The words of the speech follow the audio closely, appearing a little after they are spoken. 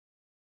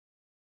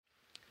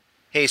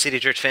Hey, City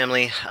Church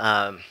family.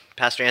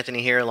 Pastor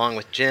Anthony here, along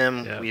with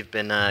Jim. Yeah. We've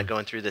been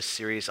going through this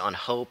series on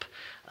hope.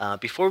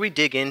 Before we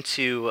dig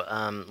into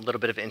a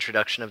little bit of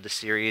introduction of the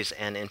series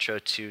and intro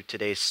to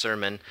today's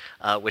sermon,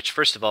 which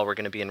first of all, we're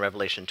going to be in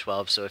Revelation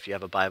 12, so if you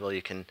have a Bible,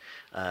 you can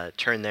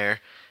turn there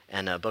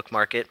and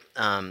bookmark it.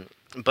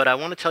 But I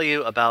want to tell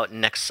you about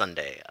next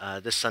Sunday.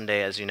 This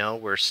Sunday, as you know,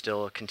 we're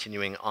still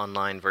continuing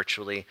online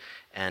virtually,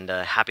 and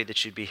happy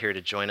that you'd be here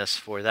to join us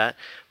for that.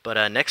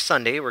 But next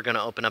Sunday, we're going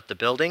to open up the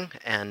building,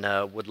 and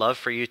would love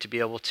for you to be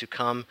able to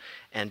come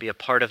and be a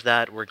part of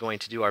that. We're going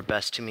to do our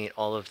best to meet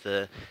all of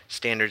the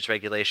standards,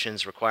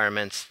 regulations,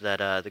 requirements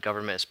that the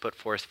government has put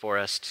forth for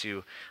us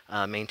to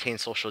maintain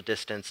social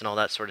distance and all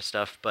that sort of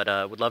stuff. But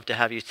would love to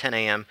have you 10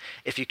 a.m.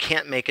 If you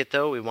can't make it,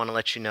 though, we want to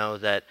let you know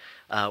that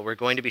we're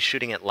going to be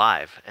shooting it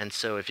live. And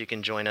so if you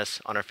can join us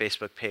on our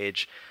Facebook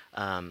page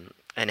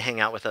and hang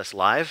out with us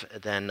live,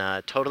 then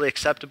totally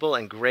acceptable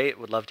and great.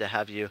 Would love to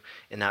have you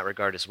in that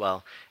regard as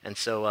well. And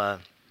so,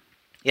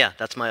 yeah,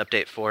 that's my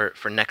update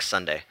for next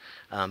Sunday.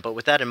 But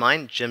with that in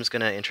mind, Jim's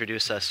going to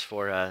introduce us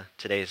for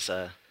today's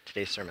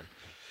sermon.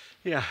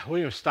 Yeah,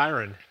 William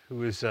Styron,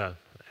 who is an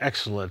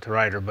excellent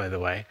writer, by the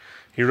way,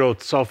 he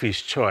wrote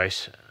Sophie's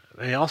Choice.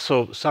 And he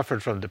also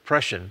suffered from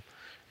depression,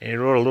 and he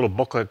wrote a little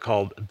booklet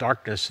called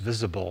Darkness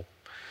Visible.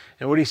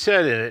 And what he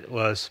said in it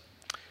was,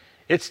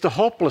 "It's the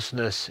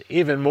hopelessness,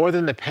 even more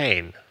than the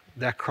pain,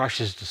 that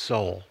crushes the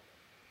soul."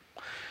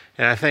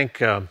 And I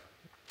think,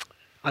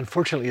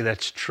 unfortunately,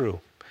 that's true.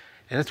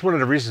 And that's one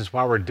of the reasons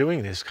why we're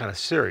doing this kind of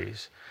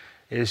series,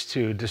 is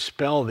to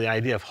dispel the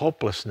idea of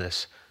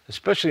hopelessness,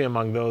 especially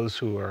among those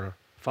who are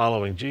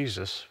following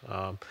Jesus.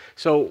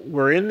 So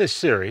we're in this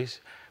series.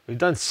 We've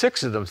done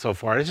 6 of them so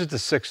far. This is the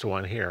 6th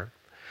one here.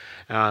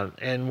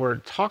 And we're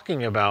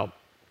talking about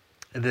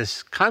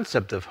this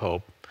concept of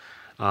hope.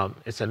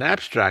 It's an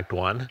abstract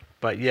one,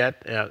 but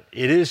yet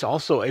it is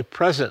also a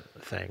present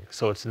thing.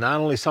 So it's not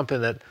only something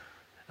that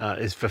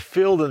is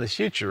fulfilled in the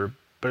future,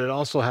 but it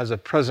also has a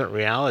present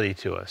reality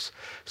to us.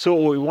 So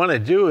what we want to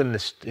do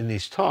in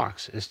these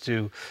talks is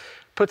to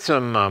put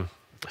some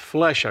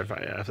flesh,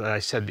 as I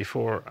said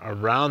before,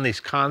 around these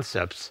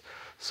concepts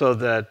so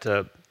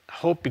that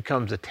hope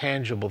becomes a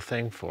tangible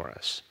thing for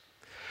us.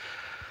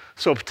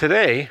 So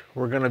today,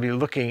 we're going to be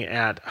looking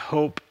at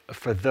hope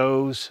for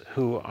those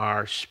who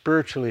are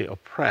spiritually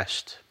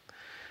oppressed.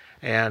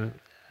 And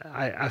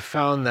I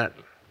found that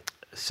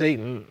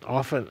Satan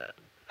often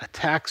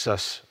attacks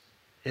us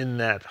in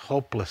that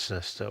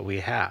hopelessness that we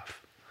have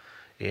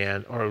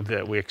or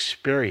that we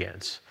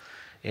experience.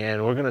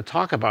 And we're going to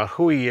talk about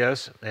who he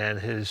is and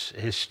his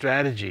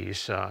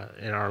strategies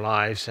in our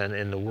lives and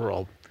in the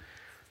world.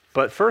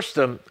 But first,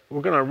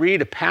 we're going to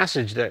read a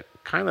passage that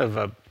kind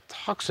of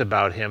talks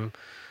about him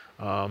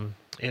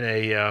in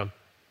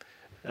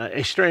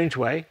a strange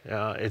way.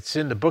 It's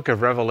in the book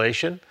of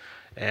Revelation,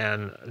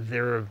 and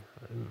the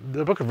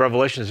book of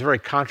Revelation is very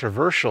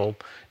controversial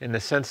in the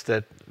sense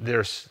that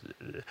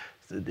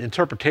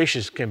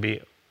interpretations can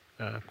be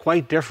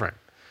quite different.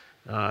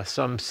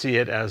 Some see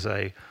it as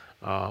a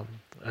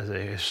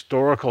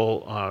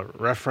historical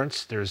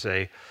reference. There's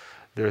a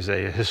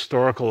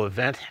historical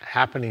event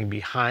happening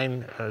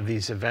behind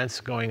these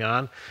events going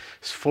on.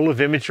 It's full of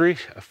imagery,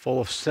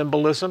 full of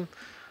symbolism,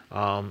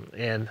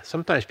 and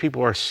sometimes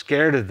people are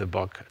scared of the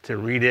book to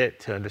read it,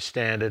 to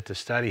understand it, to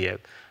study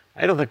it.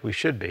 I don't think we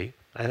should be.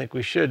 I think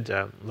we should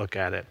look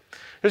at it.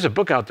 There's a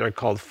book out there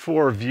called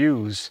 4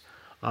 Views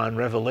on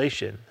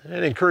Revelation.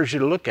 I'd encourage you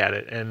to look at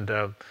it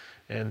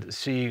and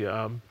see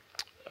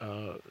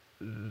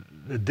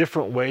the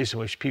different ways in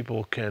which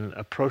people can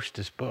approach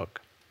this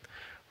book.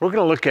 We're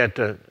going to look at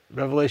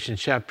Revelation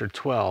chapter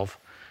 12,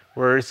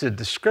 where it's a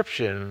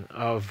description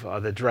of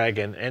the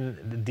dragon,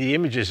 and the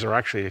images are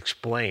actually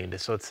explained,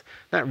 so it's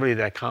not really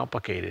that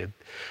complicated.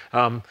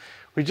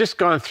 We've just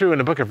gone through in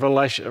the book of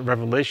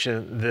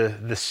Revelation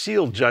the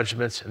sealed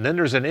judgments, and then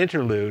there's an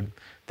interlude,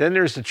 then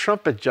there's the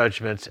trumpet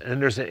judgments, and then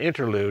there's an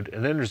interlude,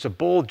 and then there's the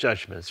bowl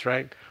judgments,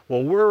 right?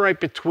 Well, we're right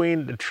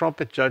between the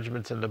trumpet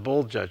judgments and the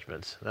bowl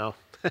judgments. Now,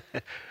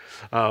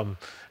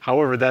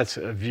 however that's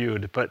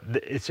viewed, but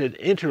it's an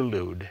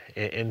interlude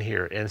in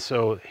here. And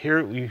so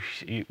here we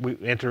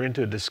enter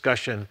into a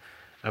discussion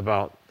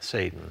about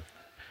Satan.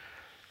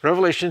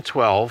 Revelation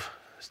 12,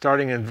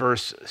 starting in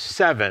verse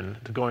 7,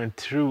 going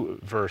through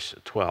verse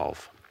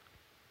 12.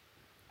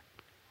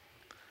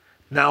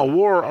 Now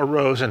war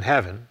arose in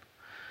heaven,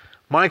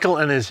 Michael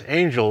and his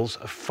angels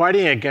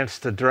fighting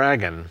against the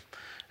dragon.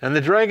 And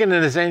the dragon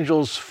and his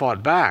angels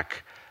fought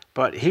back,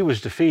 but he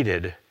was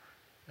defeated,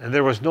 and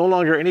there was no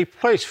longer any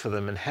place for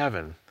them in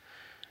heaven.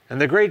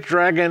 And the great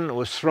dragon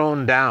was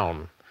thrown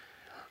down,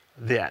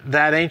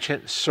 that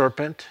ancient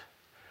serpent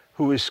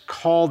who is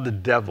called the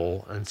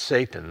devil and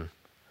Satan,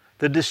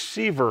 the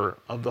deceiver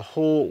of the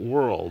whole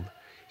world.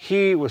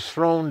 He was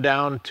thrown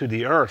down to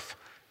the earth,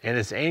 and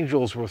his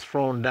angels were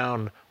thrown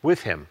down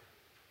with him.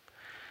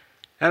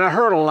 And I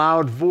heard a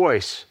loud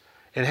voice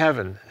in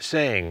heaven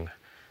saying,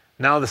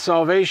 "Now the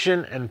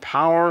salvation and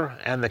power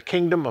and the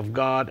kingdom of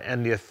God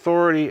and the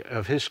authority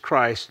of his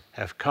Christ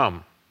have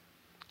come.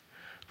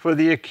 For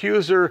the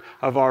accuser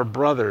of our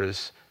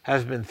brothers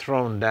has been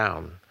thrown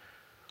down,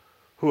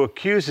 who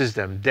accuses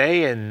them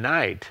day and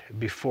night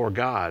before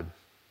God.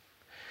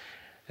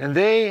 And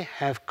they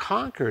have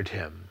conquered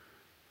him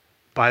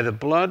by the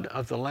blood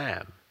of the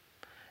Lamb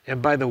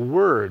and by the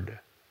word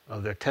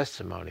of their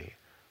testimony,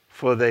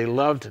 for they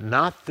loved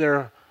not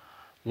their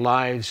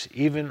lives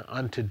even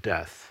unto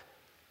death.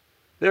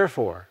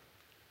 Therefore,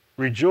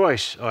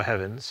 rejoice, O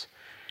heavens,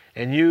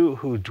 and you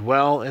who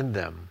dwell in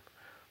them.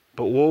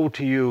 But woe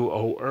to you,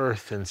 O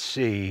earth and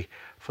sea,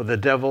 for the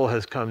devil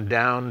has come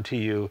down to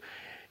you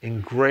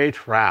in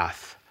great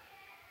wrath,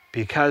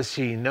 because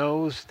he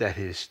knows that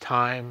his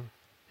time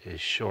is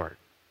short.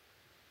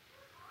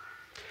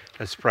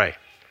 Let's pray.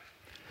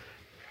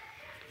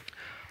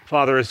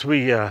 Father, as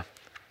we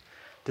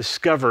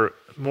discover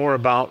more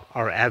about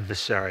our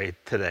adversary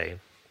today,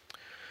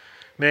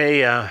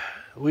 may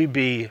we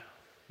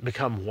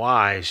become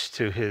wise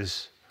to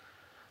his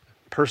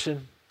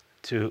person,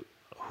 to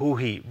who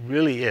he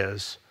really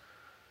is,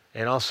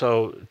 and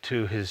also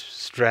to his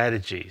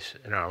strategies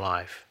in our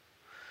life.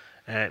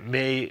 And it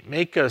may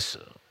make us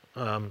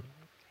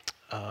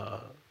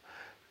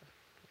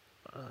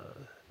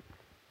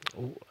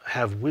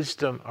have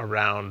wisdom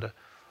around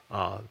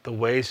the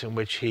ways in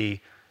which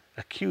he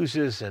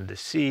accuses and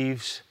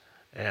deceives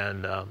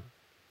and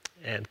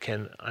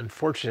can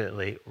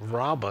unfortunately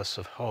rob us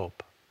of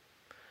hope.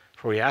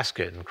 For we ask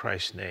it in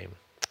Christ's name.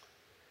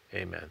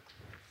 Amen.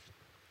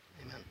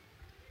 Amen.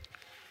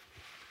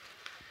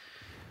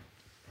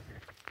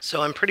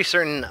 So I'm pretty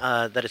certain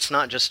that it's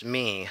not just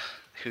me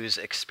who's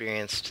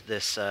experienced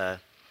this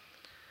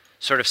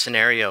sort of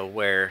scenario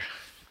where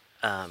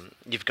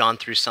you've gone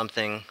through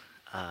something,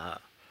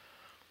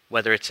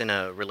 whether it's in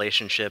a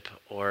relationship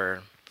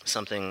or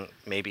something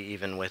maybe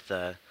even with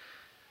a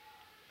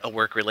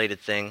work-related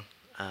thing,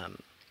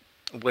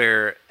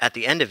 where at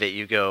the end of it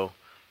you go,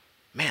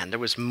 man, there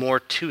was more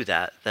to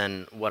that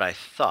than what I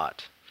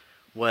thought.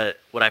 What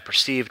I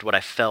perceived, what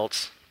I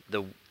felt,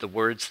 the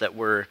words that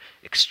were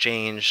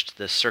exchanged,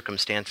 the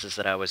circumstances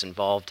that I was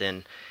involved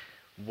in,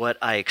 what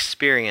I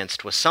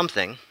experienced was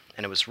something,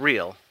 and it was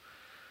real,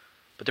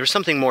 but there was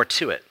something more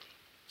to it.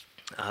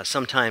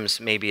 Sometimes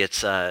maybe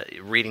it's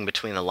reading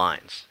between the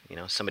lines. You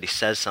know, somebody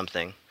says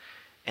something,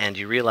 and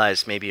you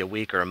realize maybe a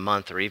week or a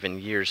month or even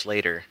years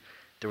later,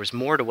 there was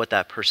more to what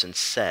that person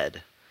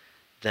said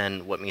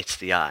than what meets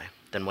the eye,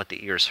 than what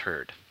the ears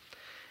heard.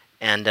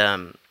 And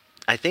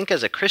I think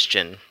as a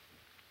Christian,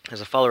 as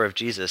a follower of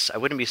Jesus, I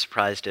wouldn't be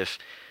surprised if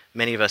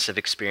many of us have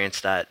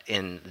experienced that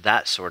in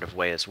that sort of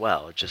way as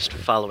well, just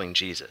following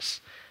Jesus,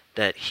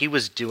 that he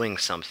was doing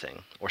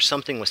something or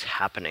something was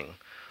happening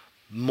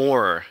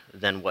more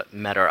than what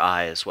met our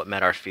eyes, what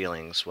met our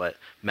feelings, what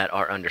met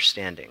our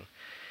understanding.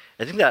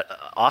 I think that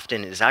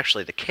often is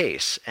actually the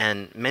case,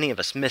 and many of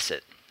us miss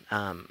it.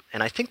 And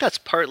I think that's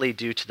partly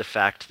due to the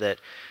fact that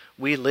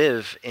we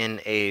live in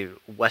a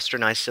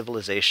westernized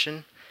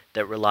civilization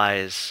that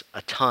relies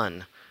a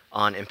ton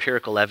on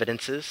empirical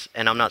evidences,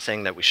 and I'm not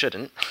saying that we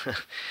shouldn't,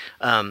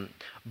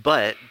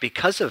 but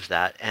because of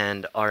that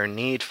and our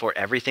need for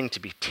everything to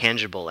be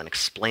tangible and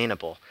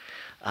explainable,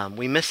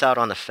 we miss out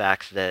on the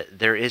fact that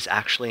there is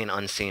actually an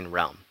unseen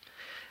realm.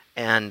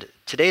 And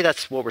today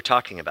that's what we're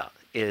talking about,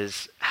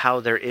 is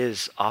how there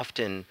is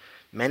often,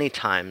 many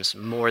times,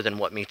 more than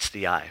what meets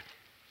the eye.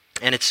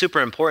 And it's super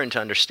important to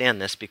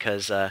understand this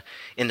because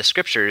in the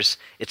scriptures,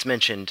 it's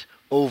mentioned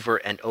over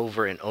and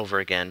over and over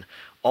again,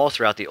 all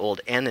throughout the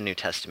Old and the New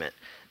Testament,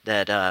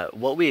 that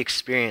what we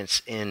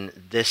experience in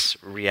this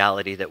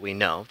reality that we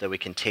know, that we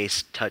can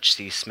taste, touch,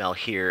 see, smell,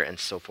 hear, and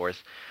so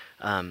forth,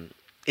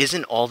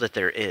 isn't all that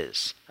there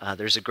is.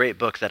 There's a great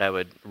book that I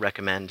would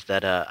recommend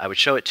that I would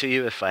show it to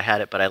you if I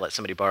had it, but I let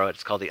somebody borrow it.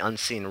 It's called The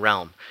Unseen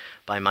Realm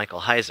by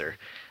Michael Heiser.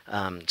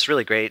 It's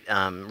really great.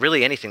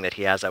 Really anything that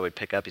he has I would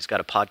pick up. He's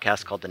got a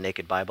podcast called The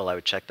Naked Bible. I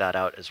would check that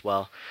out as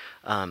well.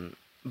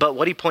 But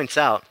what he points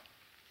out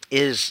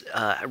is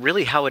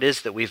really how it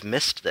is that we've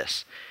missed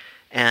this.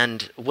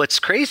 And what's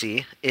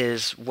crazy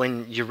is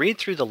when you read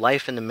through the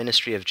life and the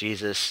ministry of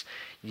Jesus,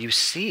 you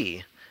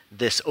see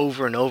this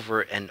over and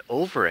over and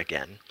over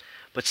again,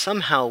 but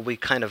somehow we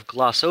kind of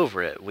gloss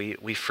over it.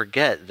 We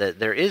forget that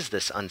there is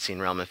this unseen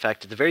realm. In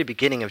fact, at the very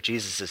beginning of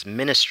Jesus'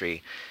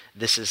 ministry,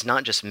 this is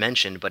not just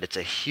mentioned, but it's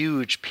a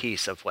huge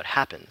piece of what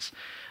happens.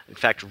 In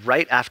fact,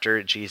 right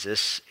after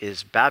Jesus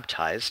is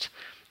baptized,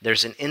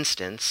 there's an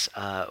instance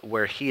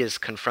where he is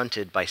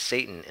confronted by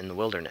Satan in the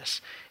wilderness.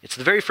 It's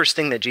the very first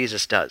thing that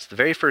Jesus does. The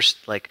very first,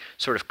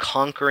 sort of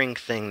conquering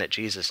thing that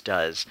Jesus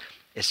does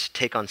is to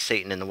take on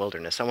Satan in the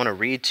wilderness. I want to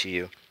read to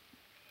you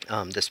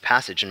this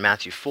passage in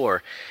Matthew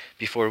 4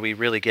 before we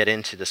really get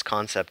into this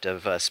concept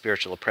of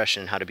spiritual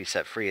oppression and how to be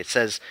set free. It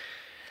says,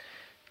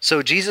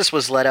 "So Jesus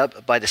was led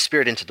up by the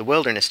Spirit into the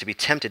wilderness to be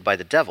tempted by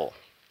the devil.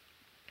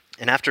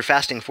 And after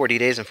fasting 40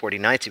 days and 40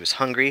 nights, he was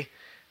hungry.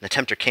 And the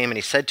tempter came and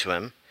he said to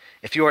him,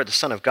 'If you are the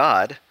Son of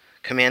God,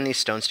 command these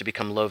stones to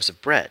become loaves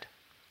of bread.'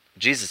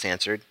 Jesus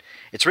answered,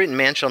 'It's written,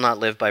 man shall not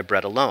live by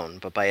bread alone,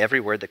 but by every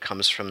word that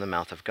comes from the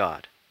mouth of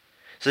God.'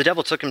 So the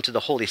devil took him to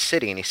the holy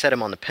city, and he set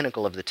him on the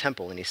pinnacle of the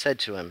temple, and he said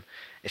to him,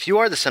 "If you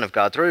are the Son of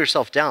God, throw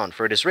yourself down,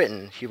 for it is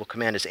written, he will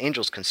command his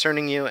angels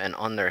concerning you, and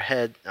on their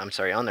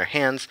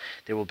hands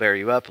they will bear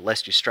you up,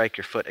 lest you strike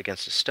your foot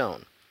against a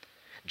stone."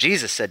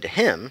 Jesus said to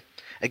him,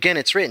 "Again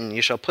it's written,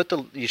 you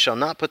shall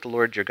not put the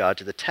Lord your God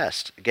to the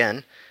test."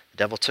 Again, the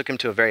devil took him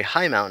to a very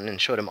high mountain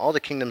and showed him all the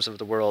kingdoms of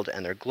the world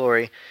and their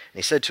glory, and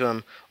he said to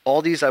him,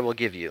 "All these I will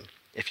give you,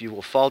 if you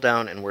will fall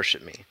down and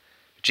worship me."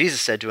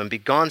 Jesus said to him,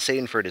 "Begone,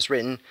 Satan, for it is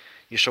written,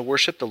 you shall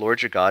worship the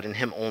Lord your God, and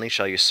him only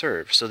shall you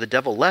serve." So the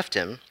devil left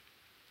him,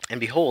 and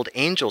behold,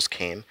 angels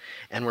came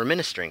and were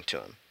ministering to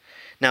him.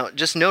 Now,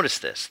 just notice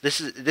this. This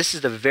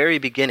is the very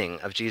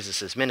beginning of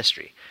Jesus'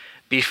 ministry.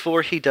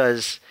 Before he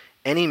does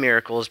any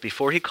miracles,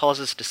 before he calls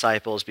his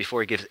disciples,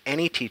 before he gives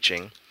any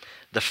teaching,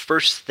 the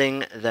first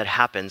thing that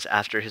happens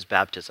after his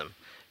baptism,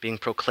 being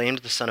proclaimed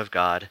the Son of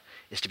God,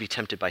 is to be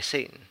tempted by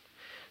Satan.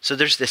 So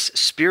there's this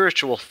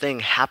spiritual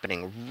thing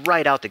happening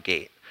right out the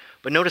gate.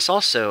 But notice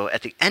also,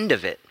 at the end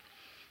of it,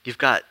 you've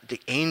got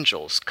the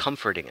angels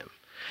comforting him.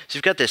 So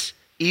you've got this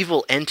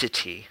evil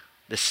entity,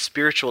 this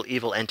spiritual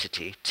evil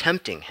entity,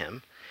 tempting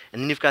him,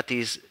 and then you've got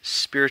these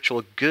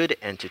spiritual good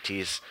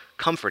entities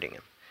comforting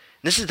him.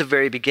 And this is the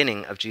very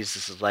beginning of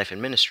Jesus' life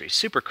and ministry,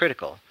 super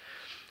critical,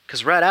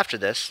 because right after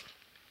this,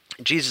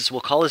 Jesus will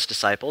call his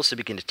disciples to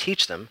begin to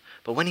teach them,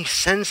 but when he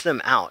sends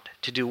them out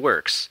to do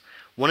works,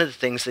 one of the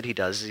things that he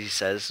does is he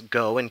says,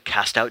 "Go and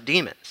cast out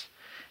demons."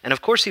 And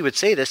of course he would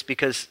say this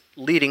because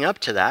leading up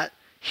to that,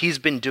 he's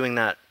been doing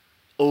that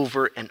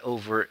over and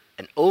over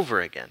and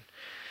over again.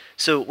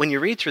 So when you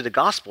read through the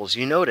Gospels,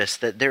 you notice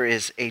that there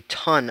is a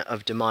ton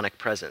of demonic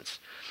presence.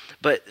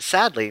 But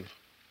sadly,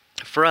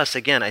 for us,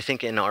 again, I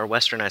think in our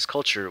westernized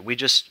culture, we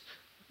just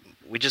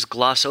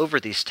gloss over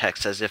these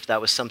texts as if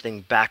that was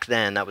something back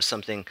then, that was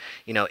something,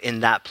 in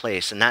that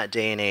place, in that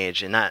day and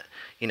age, in that,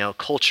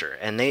 culture.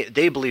 And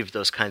they believed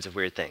those kinds of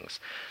weird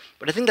things.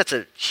 But I think that's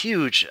a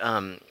huge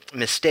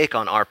mistake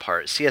on our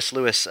part. C.S.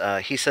 Lewis,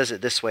 he says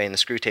it this way in the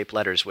Screwtape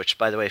Letters, which,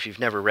 by the way, if you've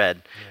never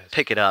read,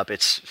 pick it up.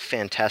 It's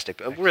fantastic.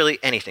 Really,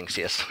 anything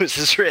C.S. Lewis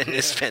has written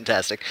is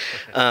fantastic.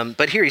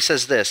 But here he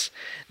says this: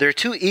 "There are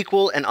two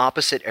equal and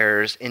opposite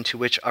errors into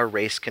which our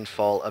race can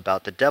fall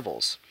about the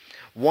devils.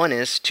 One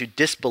is to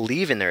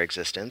disbelieve in their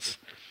existence.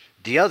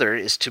 The other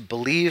is to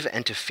believe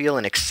and to feel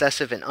an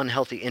excessive and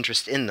unhealthy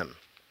interest in them.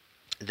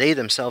 They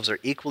themselves are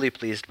equally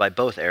pleased by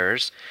both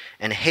errors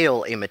and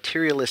hail a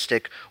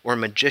materialistic or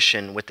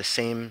magician with the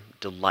same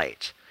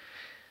delight."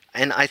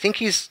 And I think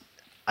he's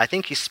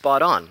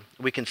spot on.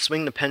 We can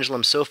swing the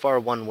pendulum so far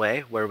one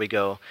way where we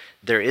go,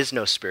 there is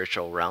no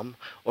spiritual realm,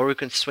 or we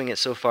can swing it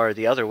so far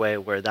the other way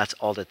where that's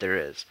all that there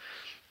is.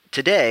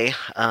 Today,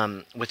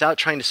 without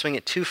trying to swing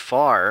it too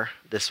far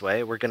this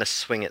way, we're going to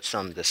swing it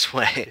some this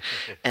way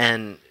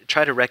and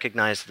try to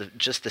recognize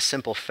just the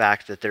simple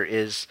fact that there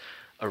is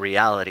a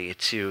reality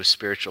to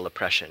spiritual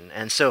oppression.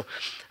 And so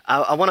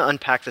I want to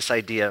unpack this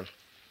idea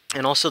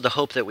and also the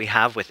hope that we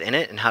have within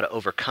it and how to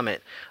overcome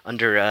it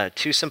under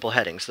two simple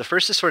headings. The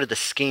first is sort of the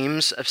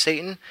schemes of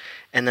Satan,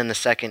 and then the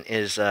second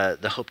is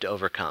the hope to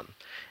overcome.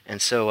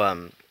 And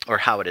so, or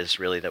how it is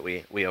really that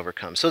we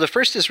overcome. So the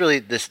first is really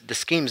the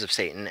schemes of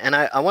Satan. And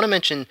I want to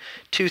mention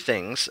two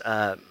things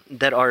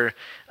that are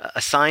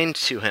assigned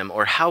to him,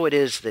 or how it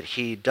is that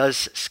he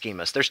does scheme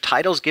us. There's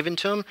titles given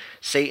to him: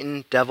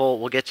 Satan, devil.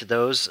 We'll get to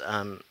those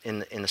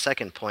in the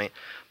second point,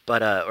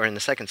 but or in the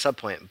second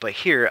subpoint. But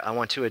here I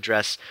want to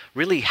address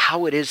really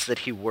how it is that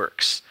he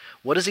works.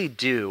 What does he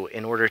do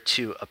in order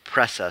to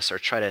oppress us or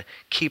try to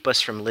keep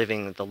us from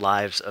living the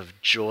lives of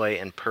joy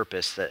and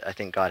purpose that I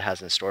think God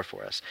has in store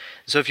for us?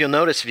 So if you'll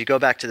notice, if you go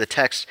back to the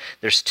text,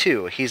 there's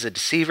two. He's a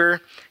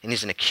deceiver and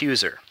he's an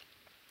accuser.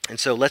 And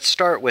so let's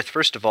start with,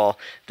 first of all,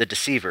 the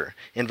deceiver.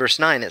 In verse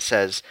 9 it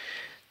says,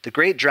 "The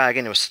great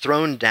dragon was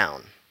thrown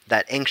down,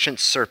 that ancient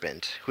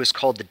serpent, who is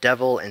called the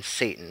devil and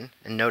Satan."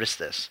 And notice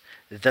this: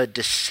 "the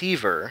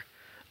deceiver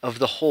of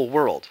the whole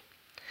world.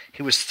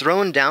 He was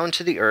thrown down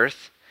to the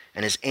earth,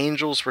 and his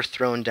angels were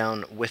thrown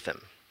down with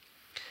him."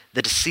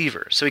 The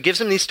deceiver. So he gives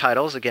him these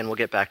titles. Again, we'll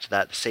get back to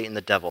that: the Satan,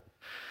 the devil.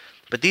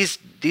 But these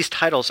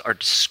titles are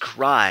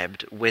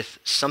described with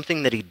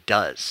something that he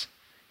does.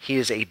 He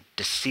is a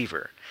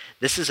deceiver.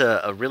 This is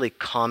a really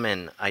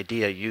common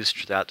idea used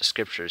throughout the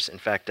scriptures. In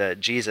fact,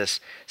 Jesus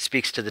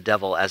speaks to the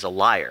devil as a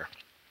liar,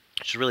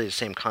 which is really the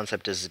same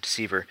concept as a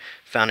deceiver,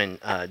 found in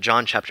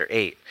John chapter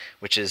 8,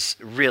 which is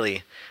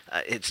really,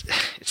 it's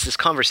this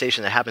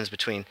conversation that happens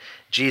between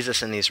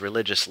Jesus and these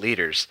religious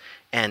leaders,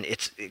 and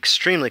it's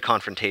extremely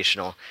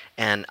confrontational,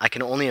 and I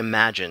can only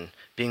imagine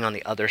being on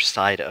the other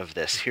side of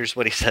this. Here's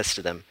what he says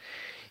to them: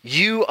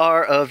 "You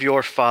are of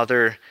your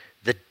father,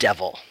 the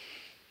devil."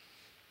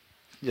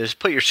 Just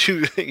put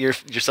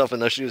yourself in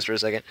those shoes for a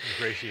second.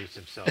 Ingratiates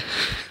himself.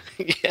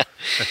 Yeah.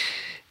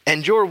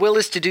 "And your will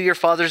is to do your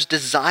father's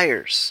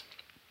desires."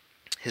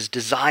 His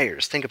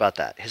desires, think about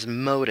that, his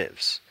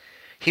motives.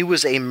 "He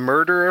was a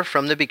murderer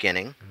from the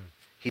beginning.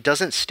 He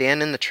doesn't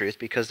stand in the truth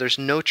because there's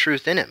no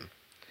truth in him.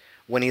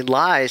 When he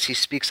lies, he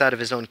speaks out of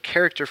his own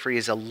character, for he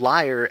is a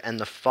liar and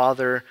the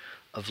father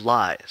of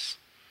lies."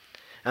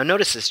 Now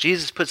notice this,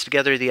 Jesus puts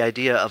together the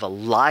idea of a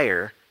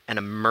liar and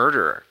a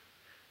murderer,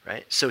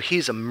 right? So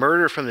he's a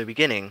murderer from the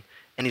beginning,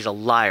 and he's a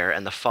liar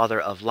and the father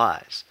of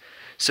lies.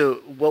 So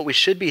what we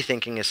should be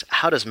thinking is,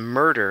 how does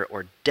murder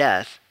or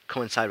death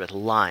coincide with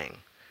lying?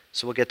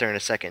 So we'll get there in a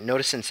second.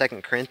 Notice in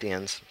 2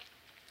 Corinthians,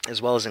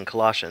 as well as in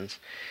Colossians,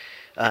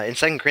 in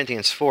 2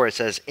 Corinthians 4, it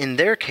says, in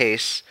their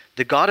case,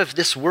 the God of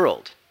this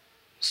world,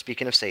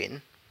 speaking of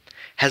Satan,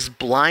 has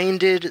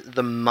blinded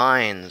the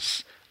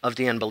minds of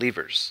the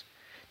unbelievers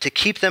to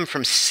keep them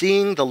from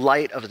seeing the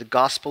light of the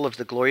gospel of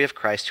the glory of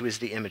Christ, who is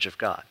the image of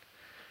God.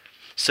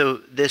 So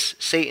this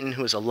Satan,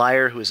 who is a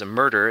liar, who is a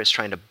murderer, is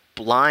trying to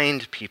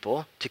blind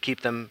people to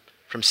keep them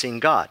from seeing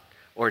God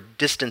or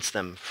distance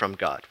them from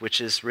God,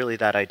 which is really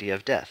that idea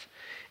of death.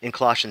 In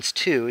Colossians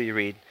 2, you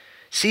read,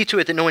 see to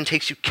it that no one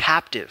takes you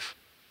captive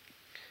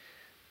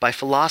by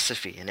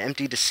philosophy and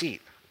empty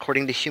deceit,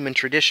 according to human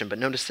tradition. But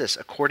notice this,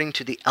 according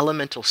to the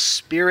elemental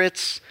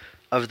spirits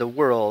of the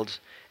world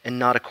and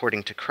not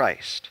according to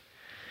Christ.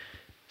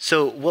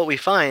 So what we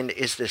find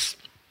is this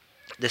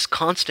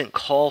constant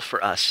call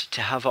for us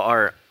to have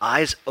our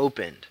eyes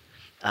opened,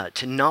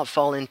 to not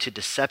fall into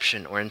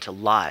deception or into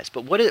lies.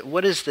 But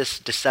what is this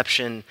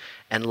deception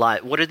and lie?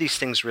 What are these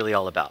things really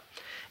all about?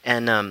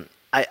 And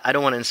I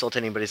don't want to insult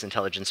anybody's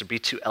intelligence or be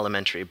too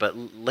elementary, but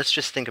let's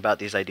just think about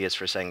these ideas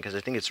for a second, because I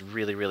think it's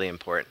really, really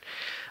important.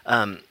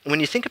 When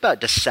you think about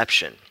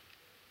deception,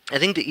 I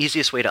think the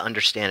easiest way to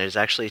understand it is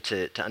actually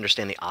to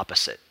understand the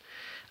opposite.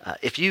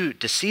 If you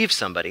deceive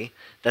somebody,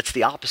 that's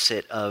the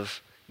opposite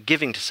of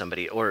giving to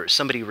somebody or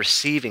somebody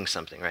receiving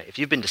something, right? If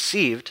you've been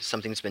deceived,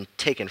 something's been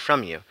taken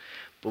from you.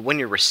 But when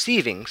you're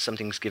receiving,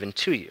 something's given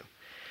to you.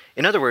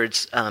 In other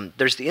words,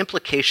 there's the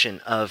implication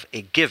of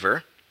a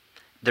giver,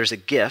 there's a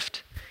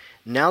gift,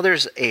 now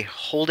there's a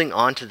holding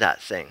on to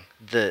that thing.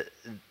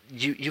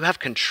 You have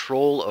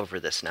control over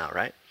this now,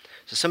 right?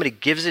 So somebody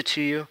gives it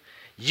to you,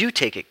 you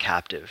take it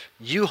captive,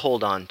 you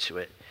hold on to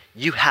it,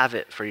 you have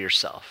it for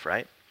yourself,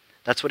 right?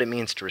 That's what it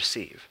means to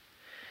receive.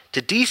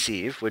 To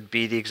deceive would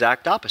be the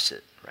exact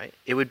opposite, right?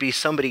 It would be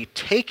somebody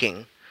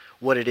taking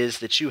what it is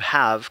that you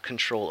have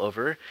control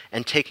over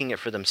and taking it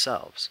for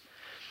themselves.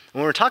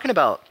 When we're talking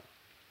about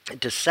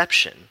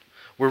deception,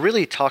 we're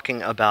really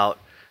talking about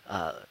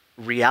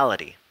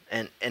reality.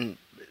 And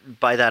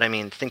by that I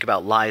mean, think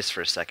about lies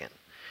for a second.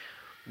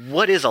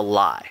 What is a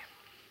lie?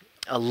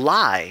 A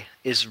lie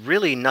is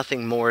really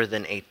nothing more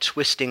than a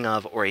twisting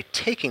of or a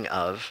taking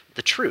of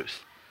the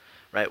truth,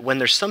 right? When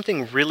there's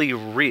something really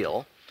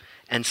real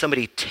and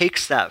somebody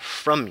takes that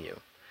from you,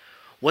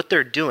 what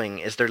they're doing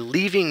is they're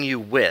leaving you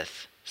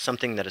with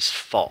something that is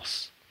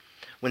false.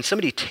 When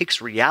somebody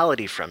takes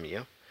reality from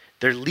you,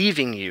 they're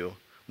leaving you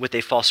with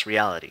a false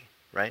reality,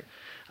 right?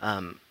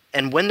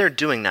 And when they're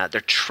doing that,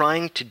 they're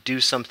trying to do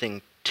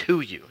something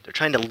to you. They're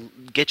trying to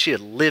get you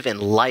to live in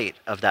light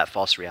of that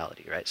false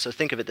reality, right? So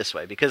think of it this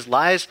way, because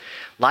lies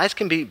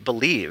can be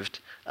believed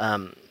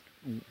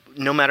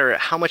no matter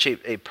how much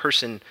a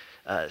person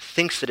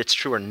thinks that it's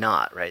true or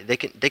not, right? They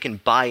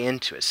can buy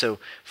into it. So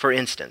for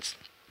instance,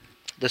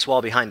 this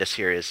wall behind us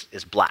here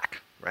is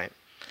black, right?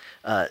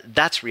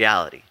 That's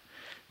reality.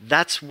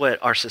 That's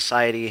what our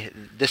society,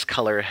 this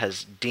color,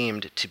 has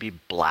deemed to be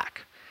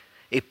black.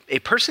 A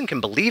person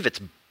can believe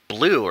it's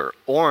blue or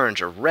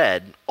orange or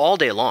red all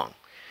day long.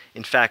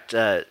 In fact,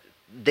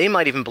 they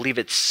might even believe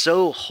it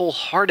so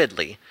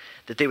wholeheartedly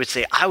that they would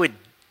say, I would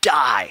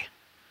die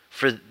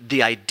for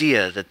the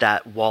idea that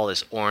that wall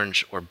is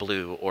orange or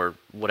blue or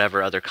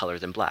whatever other color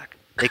than black.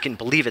 They can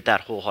believe it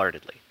that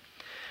wholeheartedly.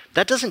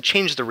 That doesn't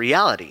change the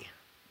reality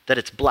that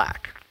it's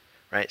black,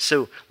 right?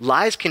 So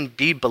lies can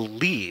be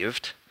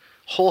believed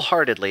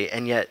wholeheartedly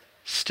and yet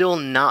still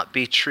not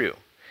be true.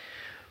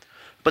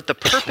 But the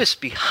purpose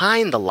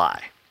behind the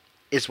lie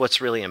is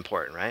what's really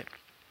important, right?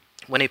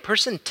 When a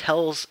person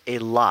tells a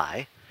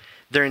lie,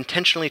 they're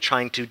intentionally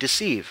trying to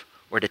deceive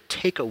or to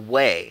take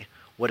away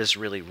what is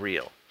really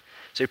real.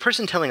 So a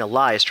person telling a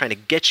lie is trying to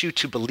get you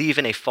to believe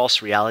in a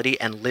false reality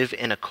and live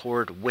in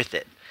accord with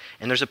it.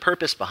 And there's a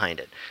purpose behind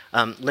it.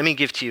 Let me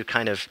give to you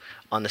kind of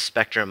on the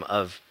spectrum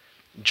of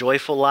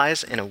joyful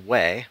lies in a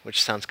way,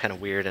 which sounds kind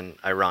of weird and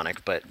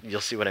ironic, but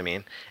you'll see what I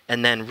mean,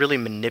 and then really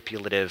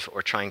manipulative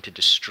or trying to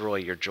destroy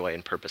your joy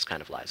and purpose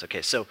kind of lies.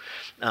 Okay, so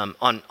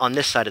on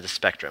this side of the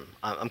spectrum,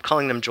 I'm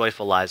calling them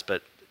joyful lies,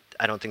 but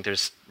I don't think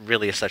there's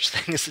really a such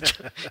thing as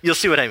you'll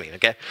see what I mean,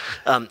 okay?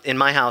 In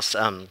my house,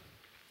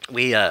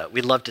 we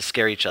love to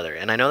scare each other,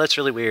 and I know that's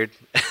really weird,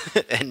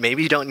 and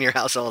maybe you don't in your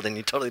household, and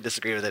you totally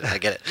disagree with it. I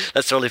get it.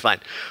 That's totally fine.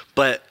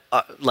 But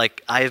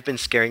like I have been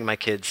scaring my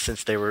kids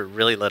since they were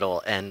really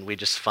little, and we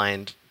just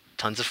find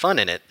tons of fun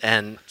in it.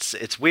 And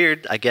it's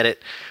weird. I get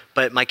it.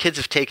 But my kids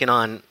have taken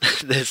on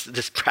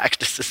this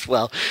practice as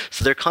well.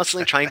 So they're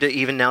constantly trying to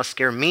even now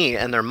scare me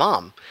and their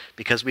mom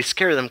because we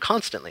scare them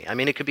constantly. I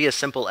mean, it could be as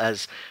simple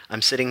as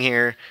I'm sitting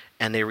here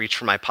and they reach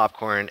for my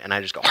popcorn and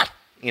I just go,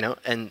 you know,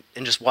 and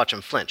just watch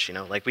them flinch, you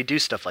know, like we do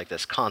stuff like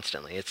this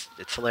constantly.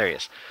 It's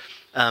hilarious.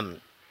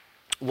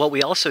 What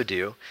we also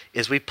do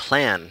is we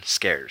plan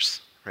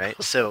scares,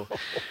 right? So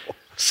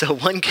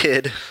one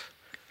kid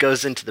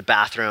goes into the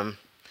bathroom,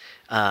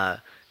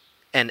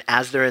 and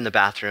as they're in the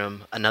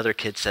bathroom, another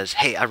kid says,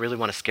 hey, I really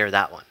want to scare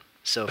that one.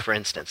 So for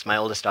instance, my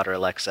oldest daughter,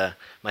 Alexa,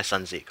 my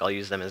son, Zeke, I'll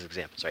use them as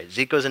examples, right?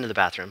 Zeke goes into the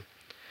bathroom.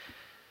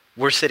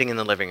 We're sitting in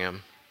the living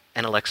room,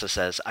 and Alexa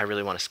says, I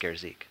really want to scare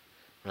Zeke.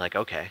 We're like,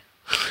 okay,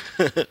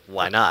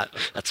 why not?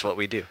 That's what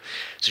we do.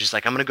 So she's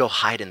like, I'm going to go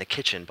hide in the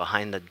kitchen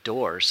behind the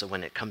door so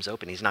when it comes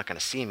open, he's not going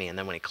to see me. And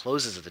then when he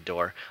closes the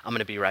door, I'm going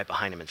to be right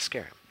behind him and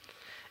scare him.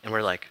 And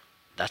we're like,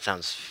 that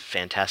sounds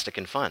fantastic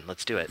and fun.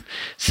 Let's do it.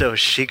 So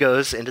she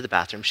goes into the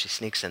bathroom, she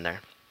sneaks in there,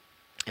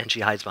 and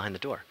she hides behind the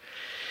door.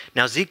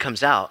 Now Zeke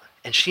comes out,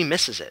 and she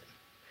misses it.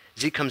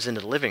 Zeke comes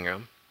into the living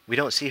room. We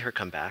don't see her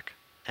come back.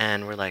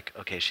 And we're like,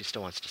 okay, she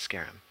still wants to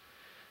scare him.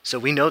 So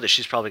we know that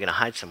she's probably going to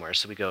hide somewhere.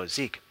 So we go,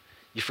 Zeke,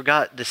 you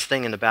forgot this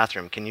thing in the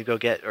bathroom. Can you go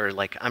get, or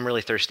like, I'm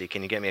really thirsty.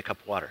 Can you get me a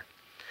cup of water?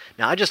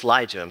 Now, I just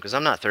lied to him because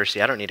I'm not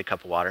thirsty. I don't need a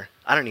cup of water.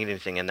 I don't need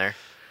anything in there.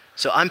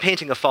 So I'm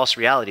painting a false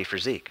reality for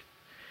Zeke.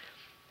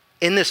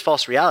 In this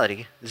false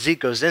reality, Zeke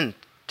goes into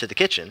the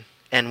kitchen.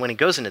 And when he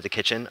goes into the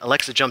kitchen,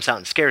 Alexa jumps out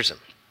and scares him.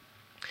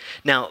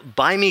 Now,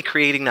 by me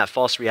creating that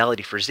false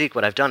reality for Zeke,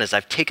 what I've done is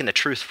I've taken the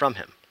truth from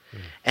him.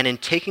 And in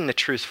taking the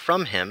truth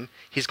from him,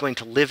 he's going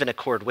to live in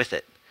accord with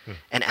it.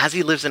 And as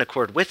he lives in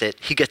accord with it,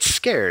 he gets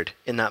scared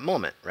in that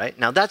moment, right?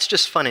 Now, that's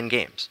just fun and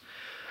games.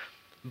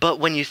 But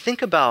when you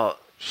think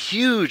about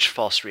huge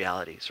false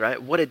realities,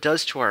 right, what it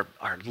does to our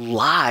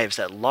lives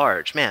at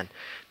large, man,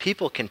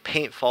 people can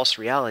paint false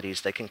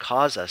realities that can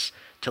cause us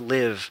to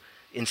live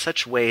in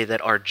such a way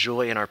that our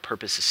joy and our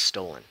purpose is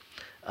stolen.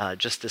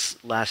 Just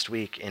this last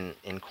week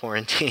in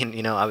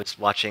quarantine, I was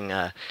watching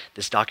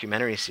this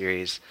documentary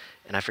series,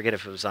 and I forget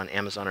if it was on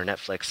Amazon or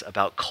Netflix,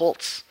 about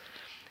cults.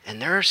 And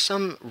there are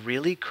some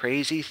really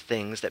crazy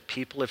things that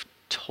people have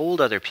told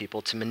other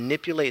people to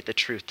manipulate the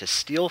truth, to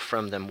steal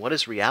from them what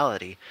is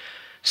reality,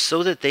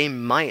 so that they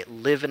might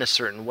live in a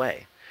certain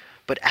way.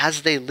 But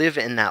as they live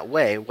in that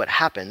way, what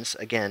happens,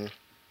 again,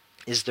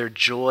 is their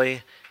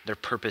joy, their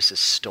purpose is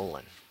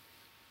stolen.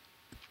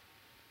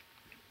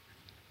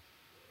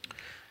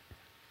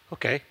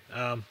 Okay,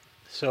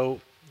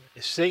 so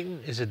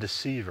Satan is a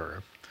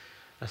deceiver.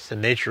 That's the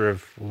nature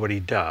of what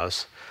he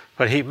does.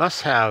 But he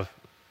must have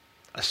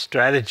a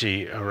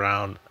strategy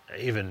around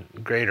even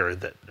greater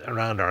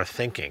around our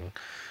thinking.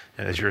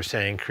 And as you're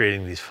saying,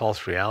 creating these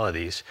false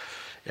realities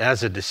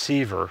as a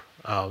deceiver,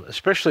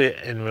 especially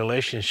in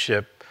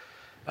relationship.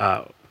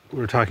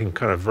 We're talking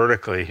kind of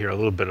vertically here a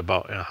little bit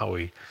about how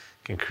we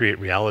can create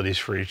realities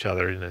for each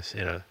other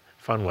in a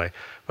fun way.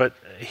 But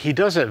he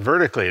does it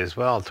vertically as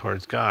well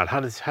towards God.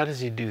 How does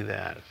he do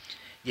that?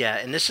 Yeah,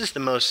 and this is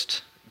the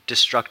most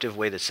destructive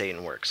way that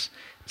Satan works.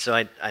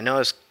 So I know I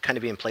was kind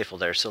of being playful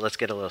there, so let's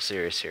get a little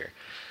serious here.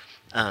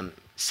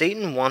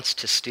 Satan wants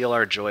to steal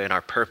our joy and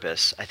our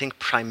purpose, I think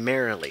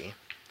primarily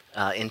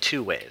in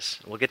two ways.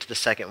 We'll get to the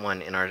second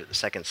one in our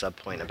second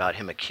subpoint about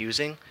him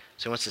accusing.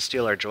 So he wants to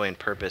steal our joy and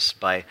purpose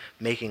by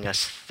making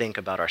us think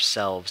about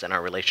ourselves and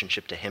our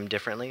relationship to him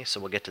differently.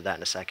 So we'll get to that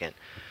in a second.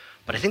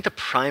 But I think the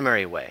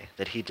primary way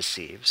that he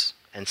deceives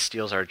and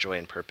steals our joy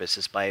and purpose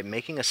is by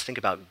making us think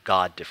about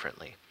God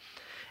differently.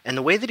 And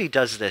the way that he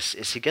does this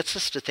is he gets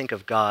us to think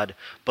of God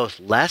both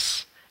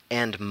less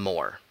and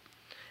more.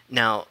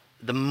 Now,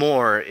 the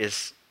more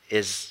is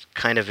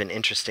kind of an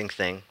interesting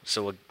thing,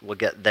 so we'll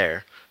get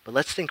there. But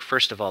let's think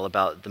first of all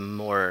about the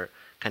more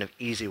kind of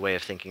easy way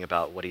of thinking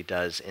about what he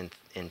does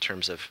in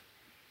terms of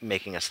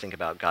making us think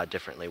about God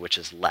differently, which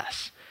is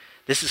less.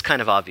 This is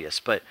kind of obvious,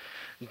 but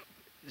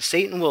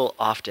Satan will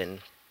often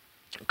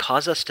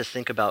cause us to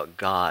think about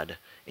God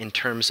in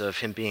terms of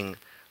him being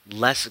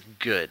less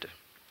good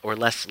or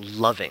less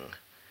loving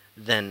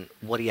than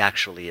what he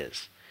actually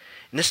is.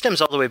 And this stems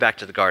all the way back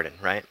to the garden,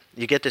 right?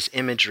 You get this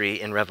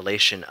imagery in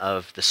Revelation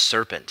of the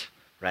serpent,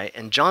 right?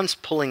 And John's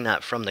pulling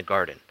that from the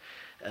garden.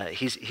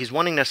 He's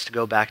wanting us to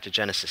go back to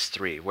Genesis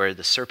 3, where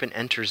the serpent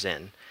enters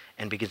in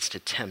and begins to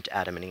tempt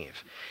Adam and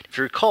Eve. If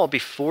you recall,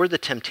 before the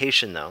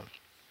temptation, though,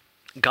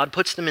 God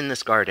puts them in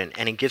this garden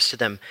and he gives to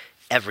them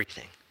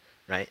everything,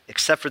 right?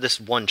 Except for this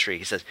one tree.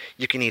 He says,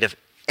 you can eat of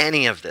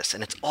any of this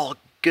and it's all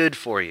good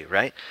for you,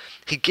 right?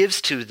 He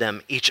gives to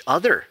them each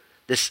other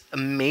this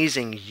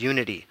amazing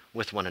unity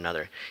with one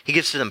another. He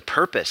gives to them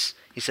purpose.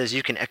 He says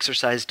you can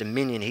exercise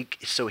dominion.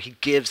 So he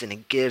gives and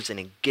he gives and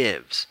he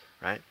gives,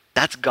 right?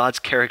 That's God's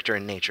character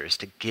and nature, is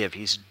to give.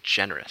 He's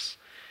generous.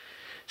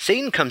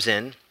 Satan comes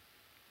in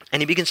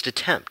and he begins to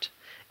tempt.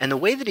 And the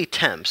way that he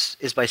tempts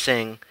is by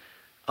saying,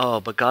 oh,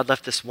 but God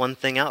left this one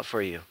thing out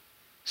for you,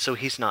 so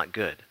he's not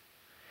good.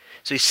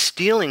 So he's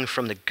stealing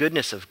from the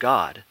goodness of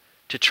God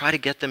to try to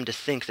get them to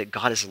think that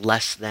God is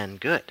less than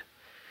good.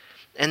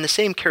 And the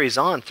same carries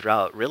on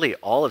throughout really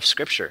all of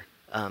Scripture.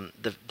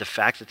 The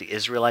fact that the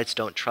Israelites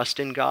don't trust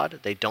in God,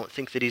 they don't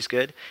think that he's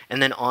good.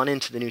 And then on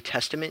into the New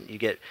Testament, you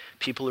get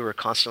people who are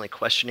constantly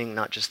questioning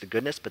not just the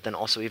goodness, but then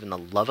also even the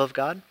love of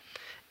God.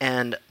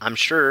 And I'm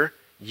sure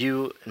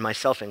you and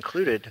myself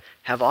included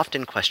have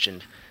often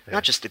questioned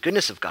not just the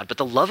goodness of God, but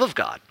the love of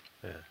God.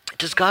 Yeah.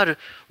 Does God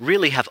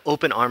really have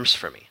open arms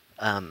for me?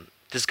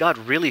 Does God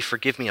really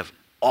forgive me of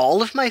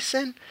all of my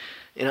sin?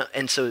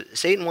 And so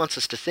Satan wants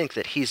us to think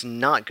that he's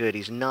not good,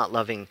 he's not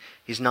loving,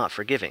 he's not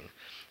forgiving.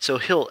 So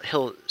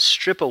he'll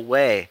strip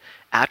away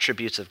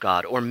attributes of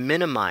God or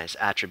minimize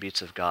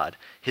attributes of God,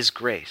 his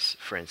grace,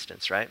 for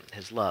instance, right?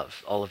 His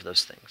love, all of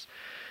those things.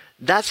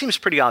 That seems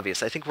pretty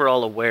obvious. I think we're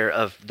all aware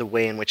of the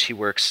way in which he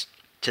works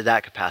to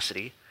that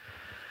capacity.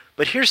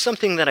 But here's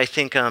something that I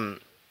think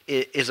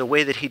is a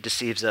way that he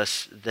deceives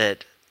us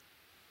that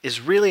is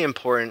really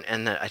important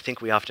and that I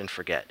think we often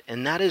forget.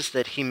 And that is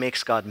that he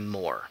makes God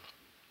more.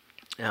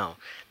 Now,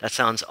 that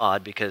sounds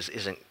odd because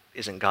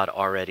isn't God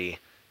already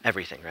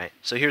everything, right?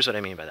 So here's what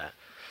I mean by that.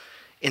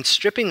 In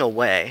stripping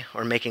away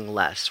or making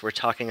less, we're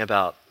talking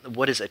about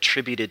what is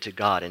attributed to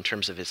God in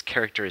terms of his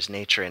character, his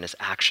nature, and his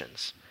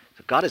actions.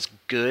 So God is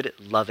good,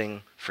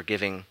 loving,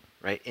 forgiving,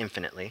 right,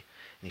 infinitely,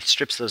 and he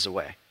strips those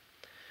away.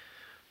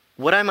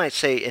 What I might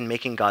say in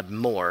making God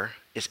more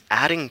is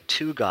adding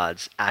to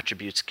God's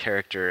attributes,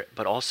 character,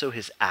 but also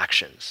his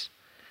actions.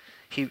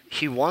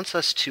 He wants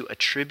us to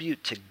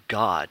attribute to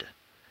God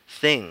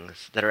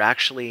things that are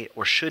actually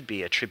or should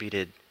be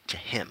attributed to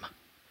him.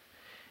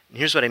 And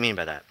here's what I mean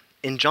by that.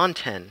 In John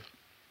 10,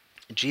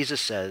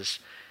 Jesus says,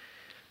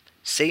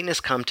 Satan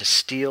has come to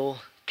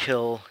steal,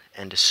 kill,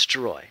 and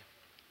destroy.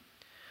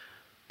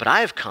 But I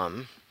have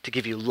come to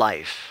give you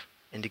life,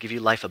 and to give you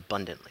life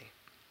abundantly.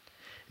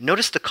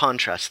 Notice the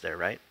contrast there,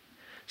 right?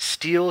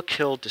 Steal,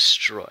 kill,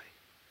 destroy.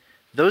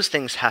 Those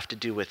things have to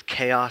do with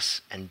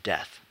chaos and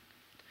death.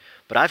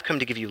 But I've come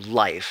to give you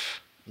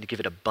life, and to give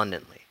it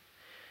abundantly.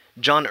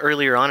 John,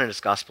 earlier on in his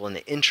gospel, in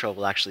the intro,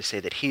 will actually say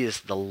that he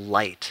is the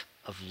light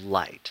of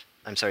light.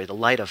 The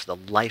light of the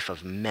life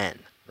of men,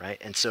 right?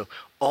 And so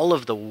all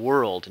of the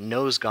world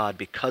knows God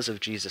because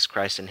of Jesus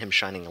Christ and him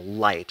shining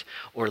light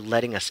or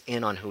letting us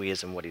in on who he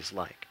is and what he's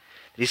like.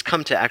 He's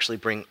come to actually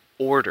bring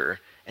order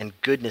and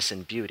goodness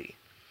and beauty.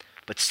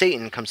 But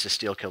Satan comes to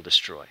steal, kill,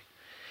 destroy.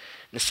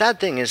 And the sad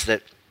thing is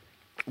that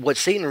what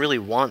Satan really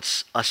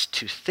wants us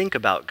to think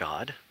about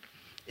God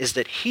is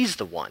that he's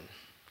the one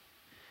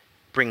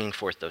bringing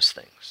forth those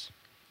things.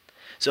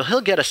 So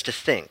he'll get us to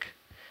think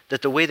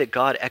that the way that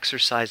God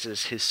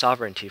exercises his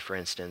sovereignty, for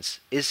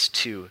instance, is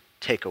to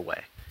take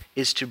away,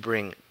 is to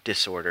bring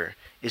disorder,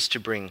 is to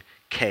bring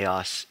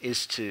chaos,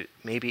 is to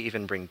maybe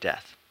even bring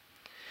death.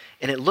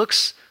 And it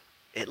looks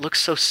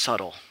so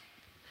subtle,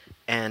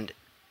 and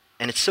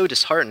it's so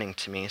disheartening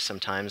to me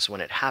sometimes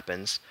when it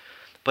happens,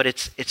 but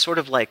it's sort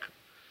of like,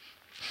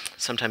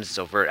 sometimes it's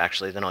overt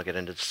actually, then I'll get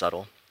into the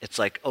subtle. It's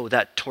like, oh,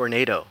 that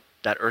tornado,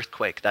 that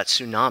earthquake, that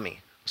tsunami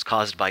was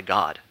caused by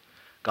God.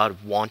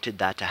 God wanted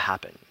that to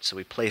happen. So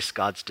we place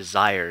God's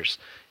desires,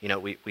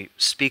 we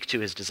speak to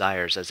his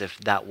desires as if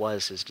that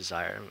was his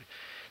desire.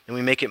 And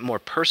we make it more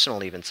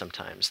personal even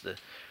sometimes.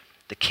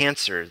 The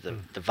cancer,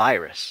 the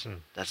virus,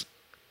 that's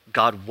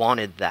God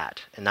wanted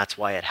that, and that's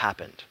why it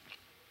happened.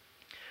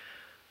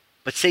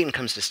 But Satan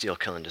comes to steal,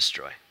 kill, and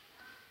destroy.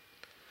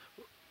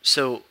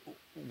 So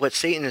what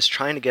Satan is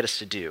trying to get us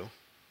to do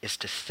is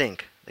to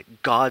think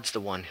that God's the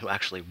one who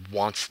actually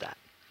wants that.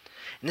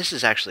 And this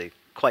is actually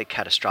quite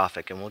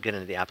catastrophic, and we'll get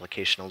into the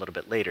application a little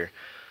bit later.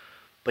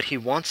 But he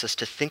wants us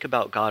to think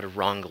about God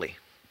wrongly,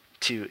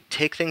 to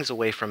take things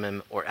away from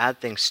him or add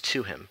things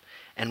to him.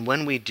 And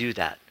when we do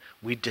that,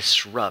 we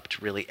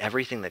disrupt really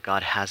everything that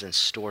God has in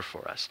store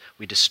for us.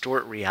 We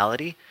distort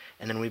reality,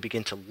 and then we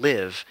begin to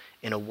live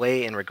in a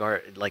way in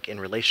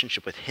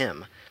relationship with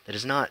him that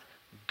is not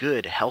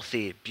good,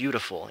 healthy,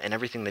 beautiful, and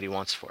everything that he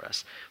wants for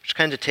us. Which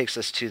kind of takes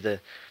us to the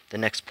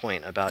next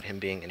point about him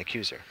being an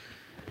accuser.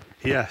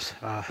 Yes,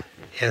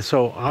 and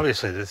so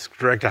obviously this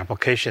direct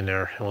application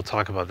there, and we'll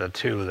talk about that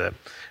too, that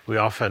we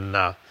often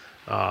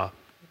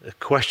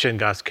question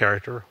God's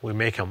character. We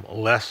make him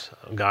less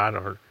God,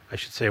 or I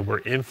should say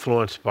we're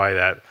influenced by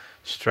that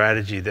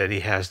strategy that he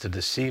has to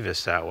deceive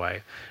us that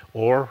way,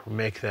 or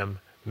make them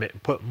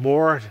put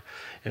more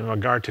in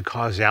regard to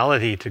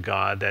causality to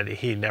God that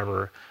he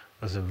never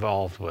was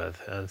involved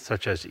with,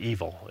 such as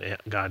evil.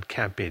 God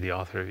can't be the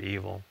author of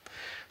evil.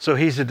 So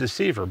he's a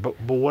deceiver,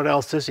 but what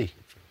else is he?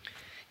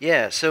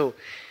 Yeah, so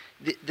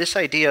this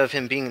idea of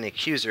him being an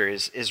accuser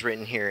is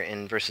written here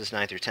in verses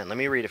 9 through 10. Let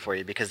me read it for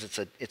you because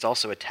it's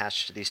also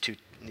attached to these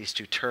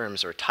two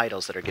terms or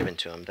titles that are given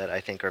to him that I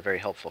think are very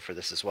helpful for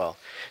this as well.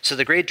 So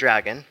the great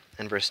dragon,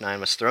 in verse 9,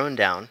 was thrown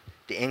down,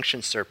 the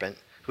ancient serpent,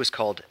 who is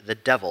called the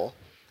devil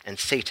and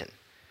Satan,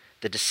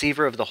 the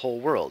deceiver of the whole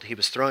world. He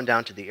was thrown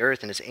down to the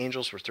earth, and his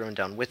angels were thrown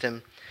down with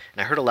him. And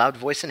I heard a loud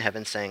voice in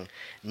heaven saying,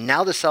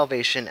 "Now the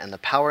salvation and the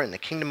power and the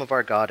kingdom of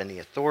our God and the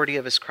authority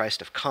of his Christ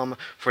have come,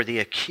 for the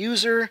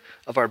accuser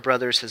of our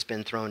brothers has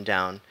been thrown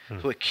down,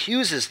 who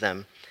accuses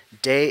them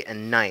day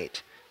and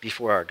night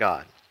before our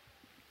God."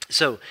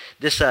 So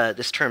this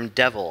term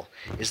devil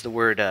is the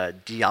word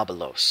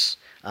diabolos.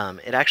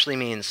 It actually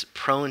means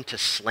prone to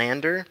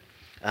slander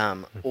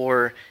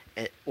or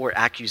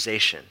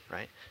accusation,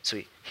 right?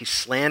 So he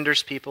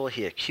slanders people,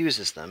 he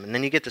accuses them. And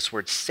then you get this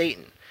word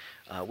Satan,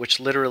 which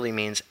literally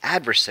means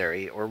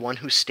adversary or one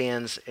who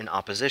stands in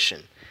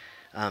opposition.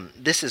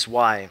 This is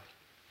why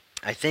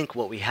I think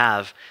what we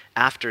have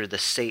after the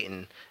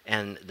Satan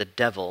and the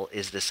devil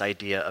is this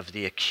idea of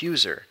the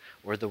accuser,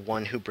 or the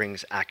one who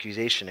brings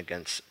accusation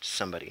against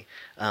somebody.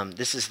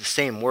 This is the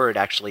same word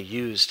actually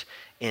used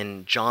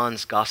in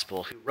John's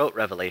gospel, who wrote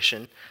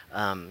Revelation,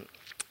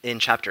 in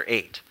chapter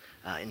 8.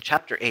 In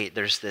chapter 8,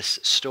 there's this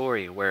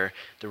story where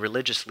the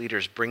religious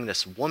leaders bring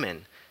this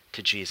woman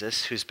to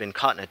Jesus who's been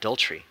caught in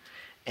adultery.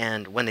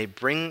 And when they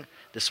bring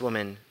this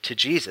woman to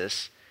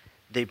Jesus,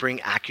 they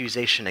bring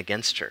accusation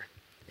against her.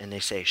 And they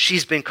say,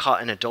 she's been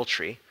caught in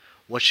adultery.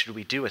 What should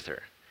we do with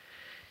her?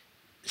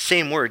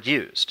 Same word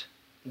used.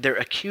 They're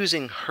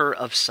accusing her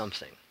of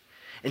something.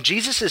 And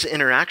Jesus'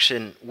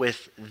 interaction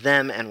with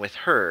them and with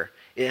her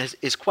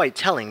is quite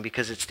telling,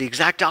 because it's the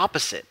exact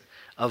opposite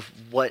of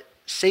what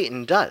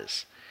Satan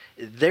does.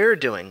 They're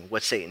doing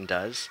what Satan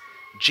does.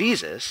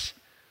 Jesus,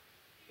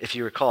 if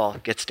you recall,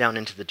 gets down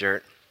into the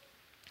dirt,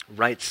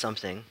 writes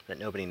something that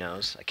nobody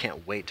knows. I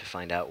can't wait to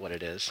find out what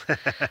it is.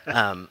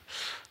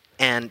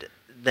 And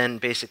then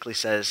basically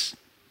says,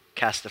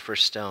 cast the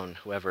first stone,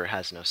 whoever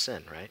has no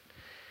sin, right?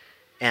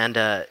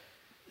 And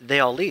they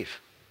all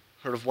leave,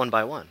 sort of one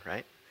by one,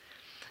 right?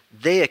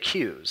 They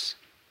accuse,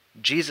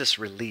 Jesus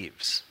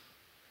relieves.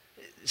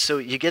 So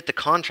you get the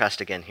contrast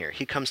again here.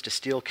 He comes to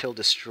steal, kill,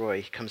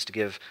 destroy. He comes to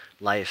give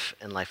life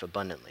and life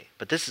abundantly.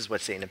 But this is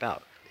what Satan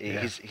about.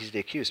 Yeah. He's the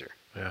accuser.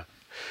 Yeah.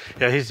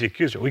 Yeah, he's the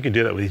accuser. We can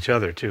do that with each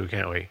other too,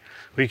 can't we?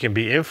 We can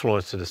be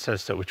influenced in the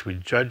sense that which we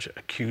judge,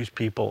 accuse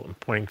people, and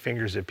pointing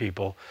fingers at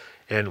people,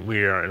 and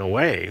we are, in a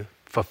way,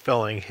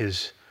 fulfilling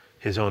his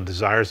own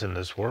desires in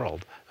this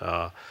world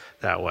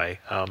that way.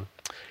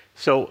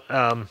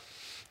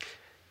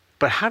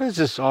 But how does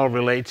this all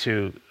relate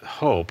to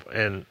hope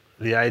and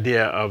the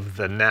idea of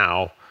the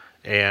now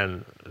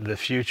and the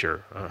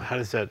future? How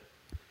does that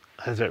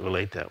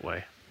relate that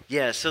way?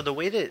 Yeah, so the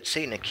way that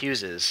Satan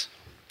accuses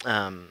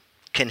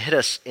can hit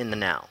us in the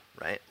now,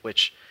 right?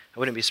 Which I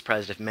wouldn't be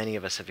surprised if many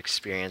of us have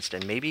experienced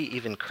and maybe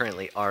even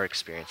currently are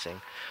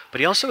experiencing. But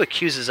he also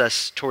accuses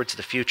us towards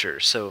the future.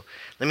 So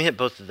let me hit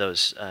both of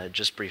those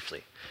just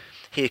briefly.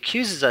 He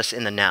accuses us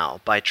in the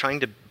now by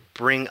trying to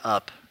bring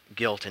up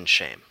guilt and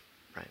shame,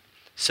 right?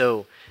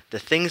 So the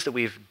things that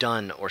we've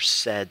done or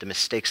said, the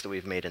mistakes that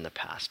we've made in the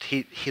past,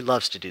 he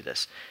loves to do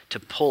this, to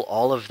pull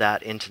all of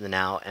that into the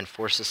now and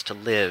force us to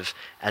live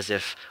as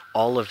if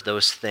all of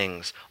those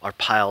things are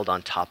piled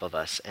on top of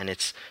us, and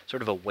it's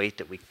sort of a weight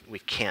that we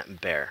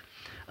can't bear.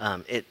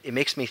 It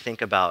makes me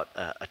think about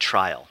a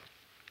trial.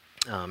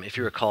 If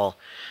you recall,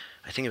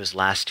 I think it was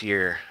last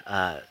year,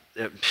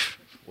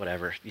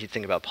 whatever, you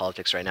think about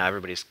politics right now,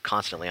 everybody's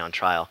constantly on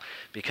trial,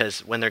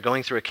 because when they're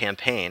going through a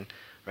campaign,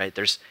 right,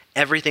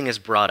 everything is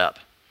brought up,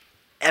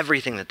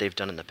 everything that they've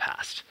done in the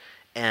past.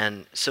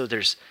 And so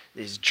there's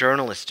these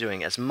journalists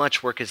doing as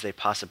much work as they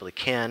possibly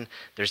can.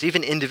 There's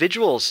even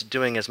individuals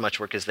doing as much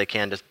work as they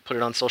can to put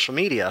it on social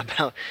media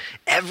about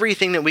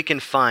everything that we can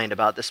find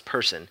about this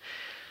person.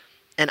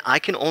 And I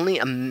can only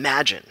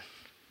imagine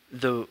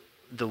the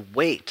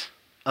weight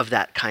of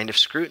that kind of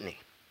scrutiny.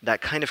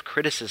 That kind of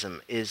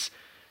criticism is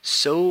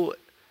so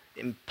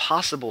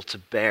impossible to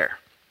bear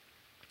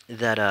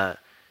that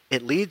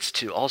it leads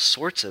to all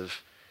sorts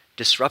of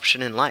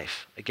disruption in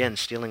life, again,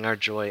 stealing our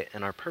joy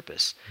and our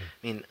purpose.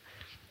 I mean,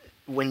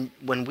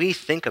 when we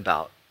think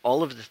about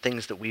all of the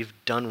things that we've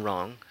done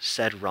wrong,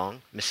 said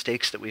wrong,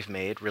 mistakes that we've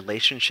made,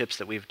 relationships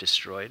that we've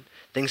destroyed,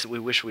 things that we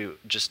wish we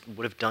just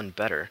would have done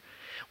better,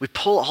 we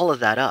pull all of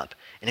that up.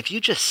 And if you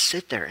just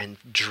sit there and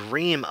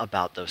dream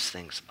about those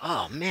things,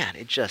 oh man,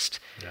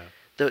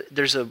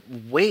 there's a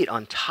weight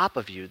on top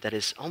of you that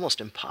is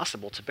almost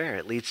impossible to bear.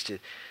 It leads to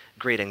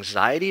great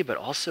anxiety, but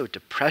also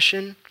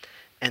depression,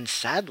 and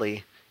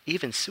sadly,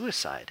 even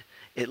suicide.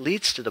 It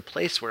leads to the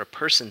place where a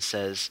person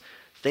says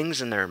things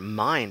in their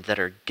mind that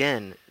are,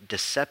 again,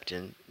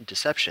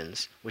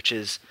 deceptions, which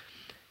is,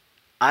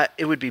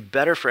 it would be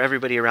better for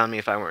everybody around me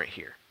if I weren't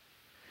here.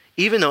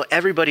 Even though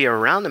everybody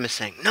around them is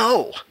saying,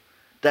 no,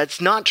 that's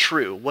not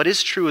true. What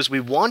is true is we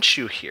want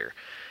you here.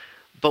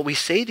 But we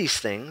say these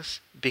things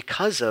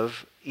because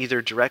of,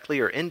 either directly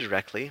or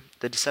indirectly,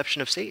 the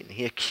deception of Satan.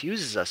 He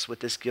accuses us with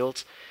this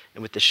guilt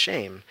and with this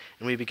shame,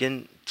 and we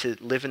begin to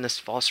live in this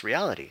false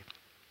reality.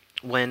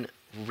 When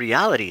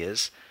reality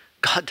is,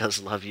 God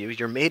does love you,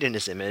 you're made in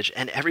his image,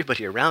 and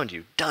everybody around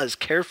you does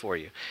care for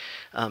you.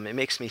 It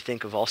makes me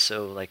think of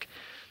also like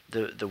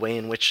the way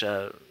in which,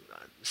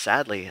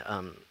 sadly,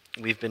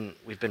 we've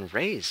been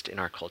raised in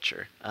our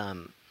culture.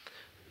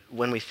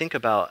 When we think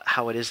about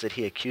how it is that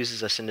he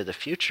accuses us into the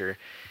future,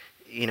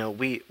 you know,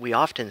 we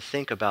often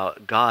think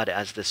about God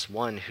as this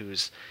one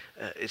who's,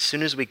 as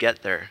soon as we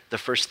get there, the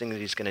first thing that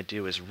he's going to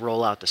do is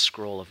roll out the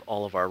scroll of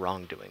all of our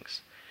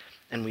wrongdoings.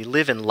 And we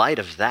live in light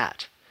of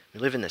that. We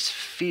live in this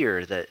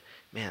fear that,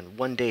 man,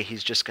 one day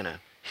he's just gonna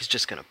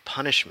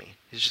punish me.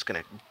 He's just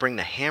gonna bring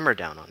the hammer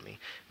down on me.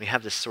 We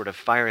have this sort of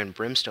fire and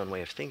brimstone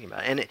way of thinking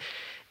about it.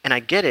 And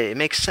I get it. It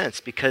makes sense,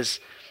 because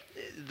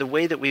the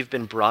way that we've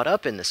been brought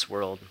up in this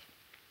world,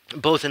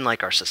 both in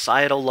like our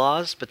societal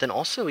laws, but then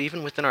also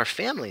even within our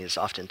families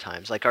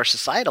oftentimes. Like our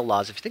societal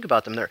laws, if you think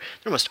about them, they're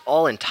almost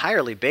all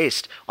entirely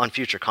based on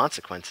future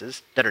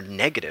consequences that are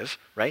negative,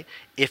 right?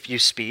 If you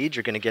speed,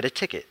 you're going to get a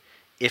ticket.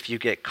 If you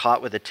get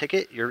caught with a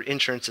ticket, your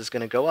insurance is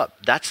going to go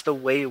up. That's the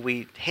way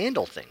we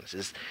handle things,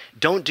 is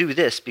don't do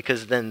this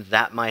because then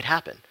that might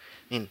happen.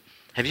 I mean,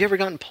 have you ever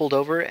gotten pulled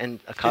over and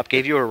a cop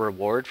gave you a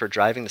reward for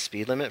driving the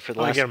speed limit for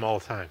the I last... get them all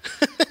the time.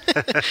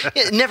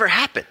 It never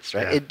happens,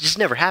 right? Yeah. It just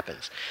never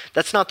happens.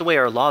 That's not the way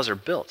our laws are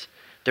built.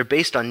 They're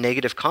based on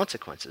negative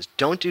consequences.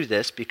 Don't do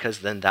this because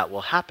then that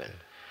will happen.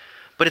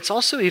 But it's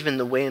also even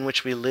the way in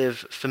which we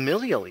live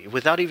familially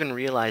without even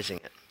realizing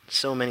it.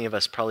 So many of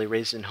us probably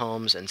raised in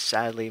homes, and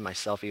sadly,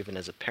 myself even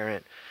as a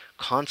parent,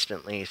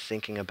 constantly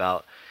thinking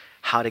about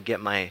how to get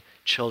my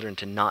children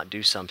to not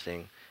do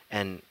something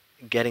and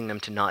getting them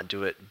to not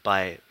do it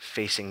by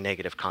facing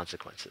negative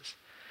consequences.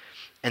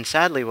 And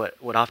sadly,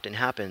 what often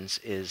happens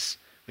is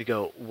we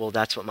go, well,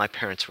 that's what my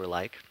parents were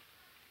like.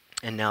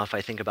 And now if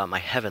I think about my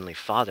heavenly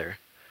Father,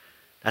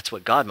 that's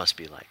what God must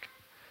be like.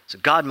 So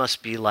God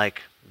must be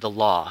like the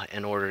law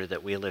in order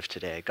that we live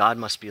today. God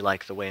must be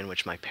like the way in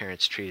which my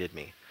parents treated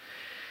me.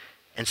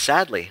 And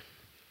sadly,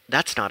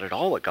 that's not at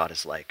all what God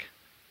is like.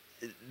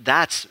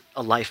 That's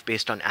a life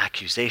based on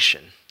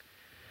accusation.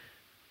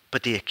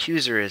 But the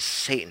accuser is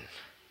Satan,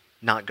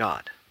 not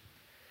God.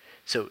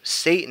 So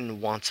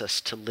Satan wants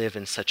us to live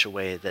in such a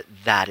way that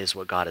that is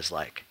what God is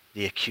like,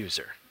 the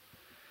accuser.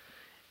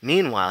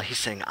 Meanwhile,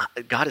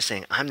 God is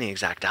saying, I'm the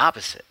exact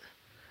opposite.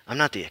 I'm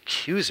not the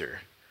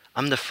accuser.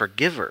 I'm the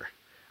forgiver.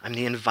 I'm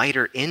the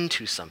inviter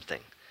into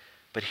something.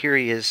 But here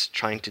he is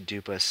trying to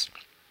dupe us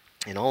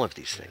in all of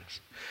these things.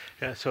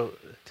 Yeah, so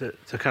to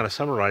kind of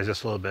summarize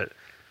this a little bit,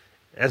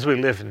 as we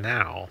live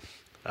now,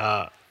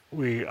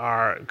 we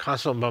are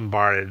constantly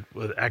bombarded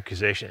with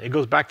accusation. It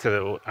goes back to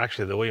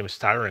the William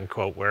Styron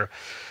quote where,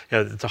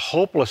 the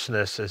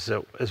hopelessness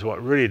is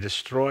what really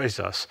destroys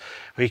us.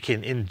 We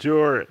can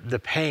endure the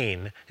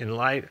pain in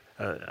light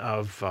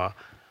of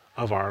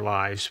our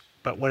lives,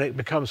 but when it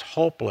becomes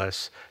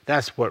hopeless,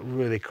 that's what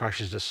really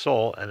crushes the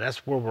soul, and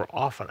that's where we're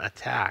often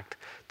attacked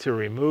to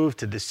remove,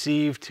 to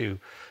deceive, to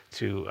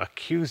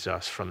accuse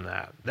us from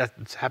that.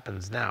 That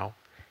happens now.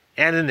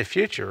 And in the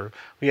future,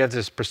 we have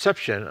this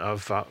perception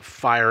of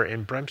fire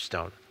and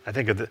brimstone. I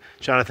think of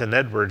Jonathan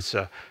Edwards'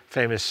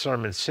 famous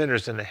sermon,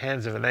 Sinners in the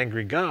Hands of an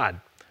Angry God,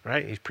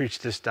 right? He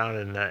preached this down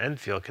in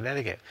Enfield,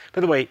 Connecticut.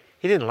 By the way,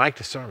 he didn't like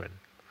the sermon.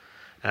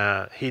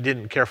 He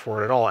didn't care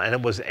for it at all, and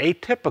it was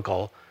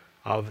atypical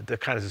of the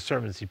kinds of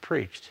sermons he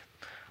preached.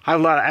 I have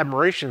a lot of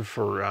admiration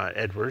for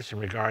Edwards in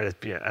regard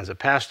as a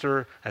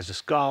pastor, as a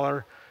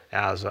scholar,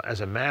 as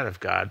a man of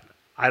God.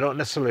 I don't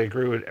necessarily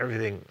agree with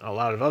everything, a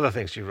lot of other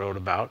things he wrote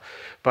about,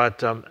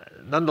 but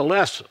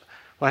nonetheless,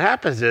 what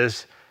happens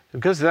is,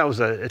 because that was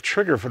a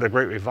trigger for the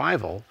Great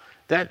Revival,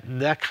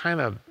 that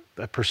kind of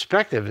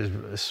perspective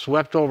is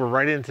swept over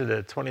right into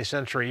the 20th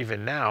century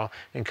even now.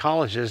 In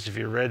colleges, if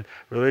you read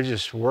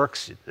religious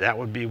works, that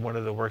would be one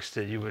of the works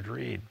that you would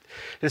read.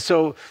 And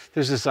so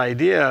there's this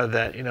idea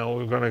that,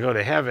 we're going to go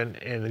to heaven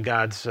and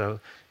God's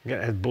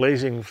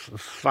blazing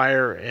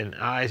fire and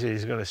eyes, and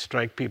he's going to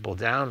strike people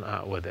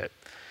down with it.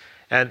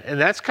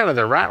 And that's kind of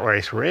the rat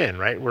race we're in,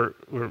 right?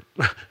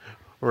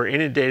 We're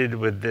inundated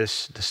with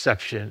this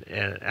deception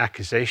and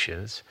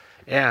accusations,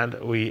 and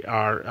we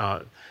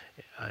are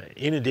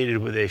inundated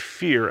with a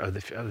fear of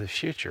the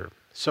future.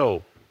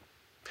 So,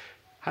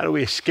 how do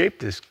we escape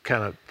this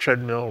kind of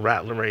treadmill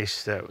rat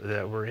race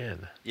that we're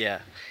in? Yeah,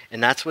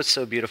 and that's what's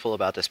so beautiful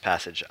about this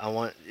passage.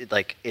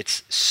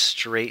 It's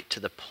straight to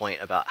the point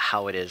about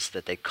how it is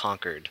that they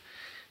conquered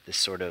this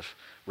sort of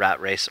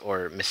rat race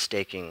or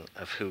mistaking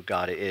of who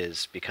God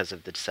is because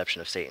of the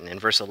deception of Satan. In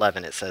verse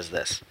 11, it says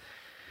this: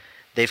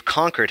 they've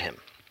conquered him.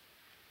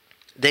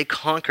 They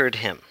conquered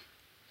him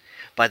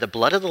by the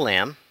blood of the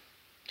Lamb,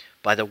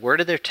 by the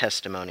word of their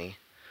testimony,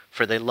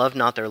 for they love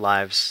not their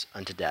lives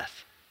unto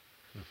death.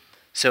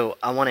 So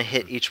I want to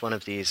hit each one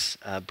of these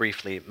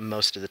briefly,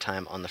 most of the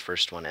time on the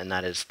first one, and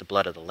that is the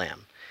blood of the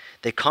Lamb.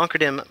 They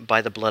conquered him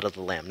by the blood of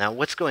the Lamb. Now,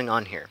 what's going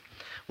on here?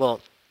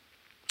 Well,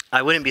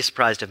 I wouldn't be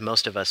surprised if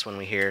most of us, when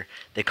we hear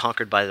they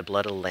conquered by the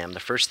blood of the Lamb, the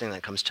first thing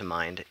that comes to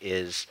mind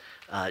is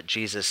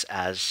Jesus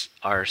as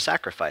our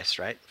sacrifice,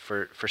 right,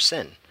 for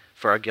sin,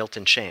 for our guilt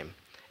and shame.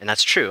 And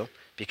that's true,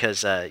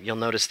 because you'll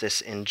notice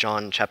this in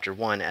John chapter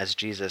 1, as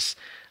Jesus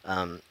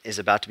is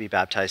about to be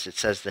baptized. It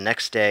says, the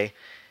next day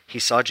he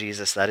saw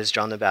Jesus, that is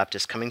John the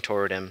Baptist, coming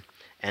toward him,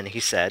 and he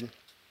said,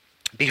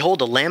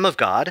 behold, a Lamb of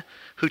God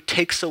who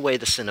takes away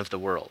the sin of the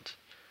world,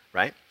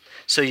 right?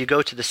 So you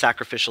go to the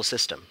sacrificial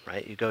system,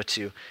 right? You go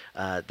to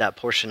that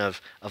portion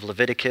of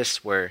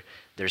Leviticus where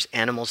there's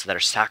animals that are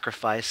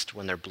sacrificed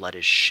when their blood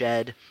is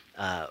shed.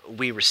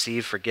 We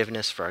receive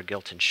forgiveness for our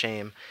guilt and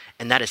shame,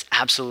 and that is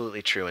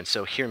absolutely true. And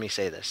so hear me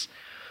say this.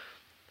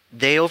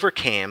 They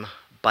overcame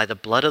by the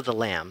blood of the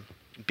Lamb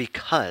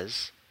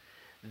because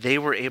they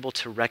were able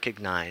to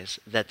recognize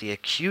that the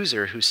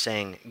accuser who's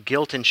saying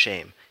guilt and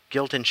shame,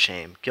 guilt and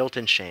shame, guilt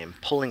and shame,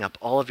 pulling up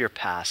all of your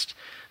past,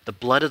 the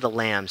blood of the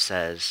Lamb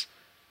says,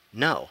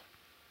 No.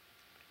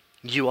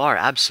 You are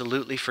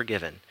absolutely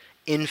forgiven,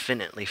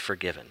 infinitely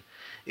forgiven.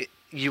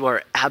 You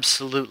are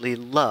absolutely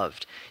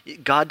loved.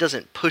 God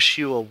doesn't push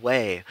you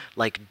away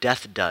like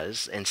death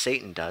does and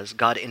Satan does.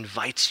 God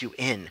invites you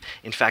in.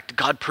 In fact,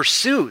 God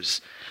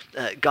pursues.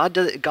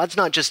 God's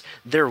not just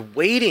there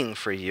waiting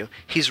for you.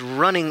 He's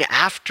running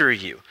after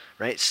you,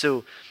 right?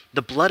 So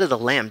the blood of the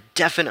Lamb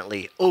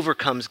definitely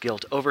overcomes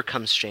guilt,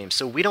 overcomes shame.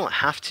 So we don't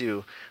have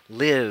to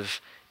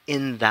live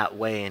in that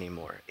way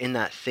anymore, in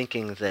that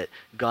thinking that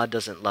God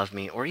doesn't love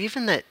me, or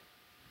even that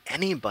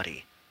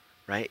anybody,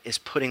 right, is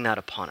putting that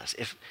upon us.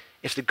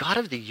 If the God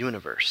of the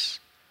universe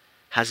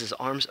has his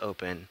arms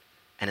open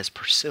and is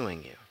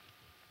pursuing you,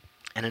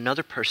 and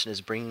another person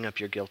is bringing up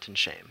your guilt and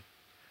shame,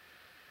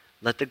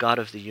 let the God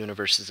of the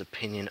universe's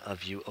opinion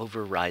of you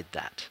override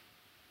that.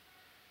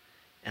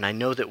 And I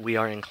know that we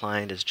are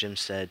inclined, as Jim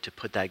said, to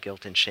put that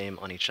guilt and shame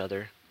on each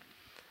other,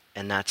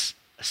 and that's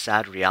a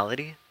sad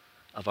reality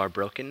of our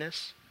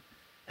brokenness.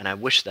 And I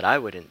wish that I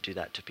wouldn't do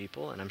that to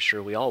people, and I'm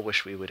sure we all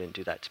wish we wouldn't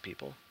do that to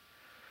people.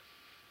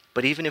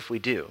 But even if we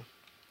do,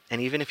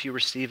 and even if you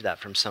receive that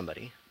from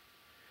somebody,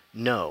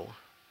 know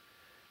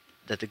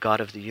that the God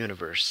of the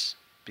universe,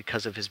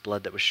 because of his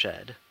blood that was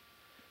shed,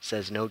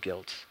 says no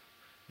guilt,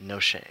 no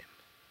shame.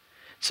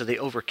 So they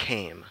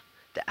overcame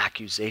the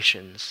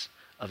accusations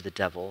of the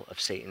devil,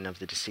 of Satan, of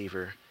the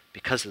deceiver,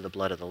 because of the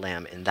blood of the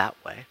Lamb in that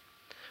way.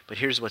 But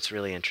here's what's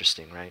really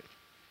interesting, right?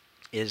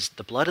 Is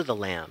the blood of the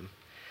Lamb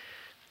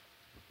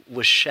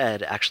was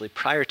shed actually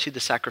prior to the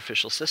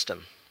sacrificial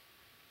system.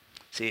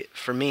 See,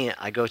 for me,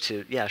 I go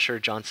to, yeah, sure,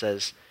 John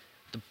says,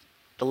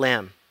 the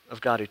Lamb of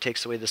God who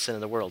takes away the sin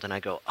of the world. And I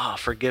go,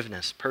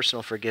 forgiveness,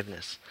 personal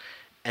forgiveness.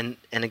 And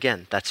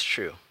again, that's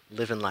true.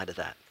 Live in light of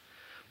that.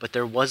 But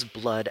there was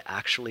blood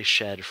actually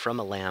shed from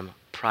a lamb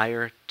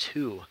prior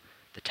to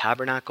the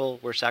tabernacle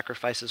where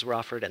sacrifices were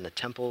offered and the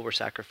temple where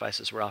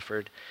sacrifices were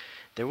offered.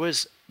 There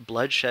was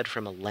blood shed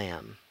from a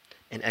lamb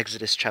in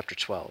Exodus chapter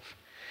 12.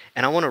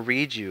 And I want to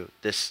read you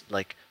this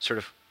like sort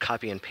of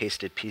copy and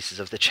pasted pieces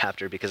of the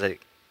chapter because I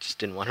just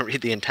didn't want to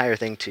read the entire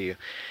thing to you,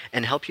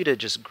 and help you to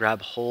just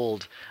grab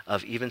hold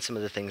of even some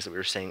of the things that we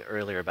were saying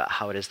earlier about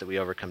how it is that we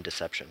overcome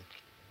deception.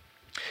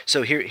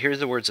 So here's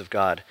the words of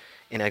God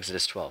in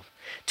Exodus 12.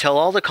 Tell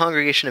all the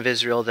congregation of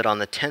Israel that on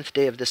the 10th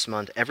day of this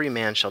month every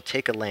man shall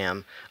take a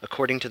lamb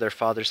according to their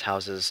father's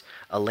houses,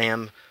 a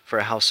lamb for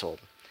a household.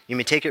 You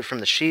may take it from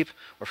the sheep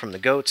or from the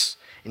goats,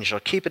 and you shall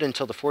keep it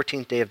until the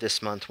 14th day of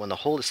this month, when the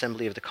whole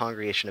assembly of the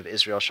congregation of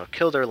Israel shall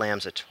kill their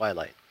lambs at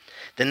twilight.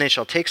 Then they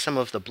shall take some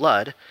of the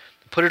blood,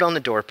 put it on the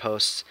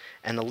doorposts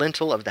and the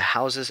lintel of the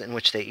houses in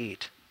which they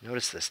eat.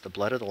 Notice this, the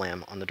blood of the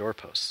lamb on the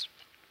doorposts.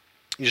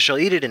 You shall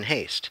eat it in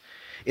haste.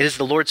 It is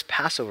the Lord's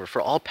Passover,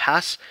 for I'll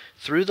pass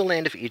through the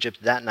land of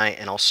Egypt that night,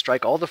 and I'll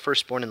strike all the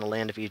firstborn in the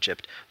land of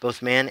Egypt,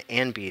 both man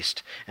and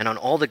beast, and on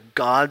all the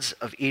gods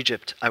of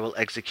Egypt I will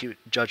execute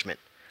judgment.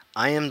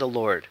 I am the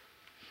Lord.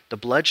 The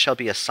blood shall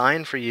be a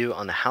sign for you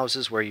on the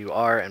houses where you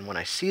are, and when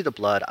I see the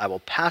blood, I will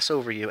pass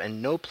over you,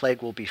 and no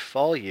plague will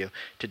befall you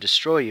to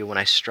destroy you when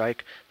I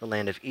strike the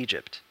land of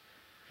Egypt.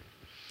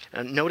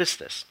 Now, notice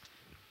this.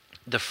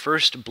 The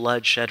first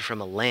blood shed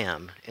from a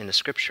lamb in the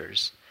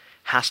scriptures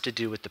has to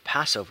do with the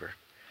Passover,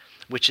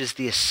 which is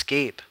the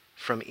escape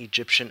from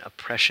Egyptian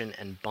oppression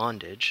and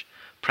bondage,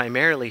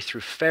 primarily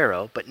through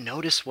Pharaoh. But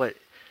notice what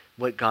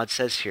God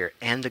says here,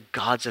 and the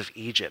gods of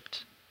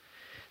Egypt.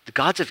 The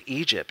gods of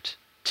Egypt,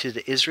 to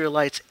the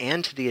Israelites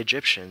and to the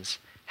Egyptians,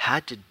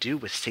 had to do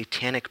with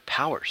satanic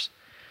powers.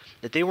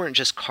 That they weren't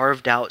just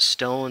carved out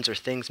stones or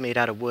things made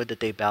out of wood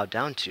that they bowed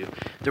down to.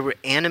 There were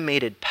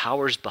animated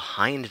powers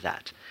behind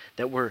that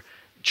were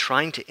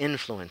trying to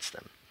influence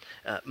them.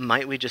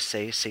 Might we just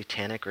say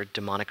satanic or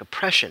demonic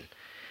oppression?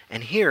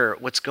 And here,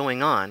 what's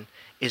going on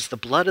is the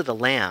blood of the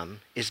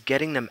Lamb is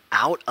getting them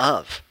out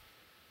of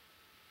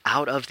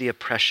the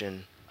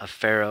oppression of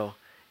Pharaoh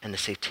and the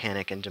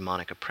satanic and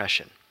demonic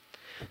oppression.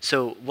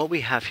 So what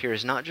we have here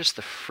is not just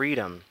the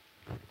freedom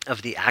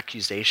of the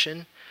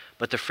accusation,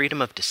 but the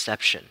freedom of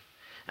deception.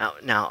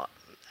 Now,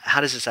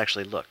 how does this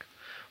actually look?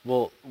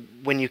 Well,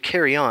 when you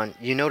carry on,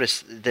 you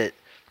notice that,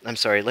 I'm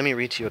sorry, let me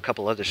read to you a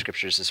couple other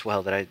scriptures as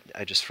well that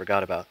I just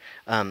forgot about.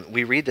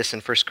 We read this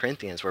in 1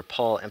 Corinthians where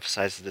Paul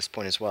emphasizes this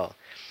point as well.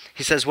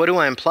 He says, what do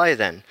I imply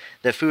then?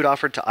 That food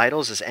offered to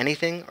idols is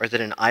anything, or that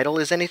an idol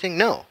is anything?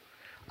 No.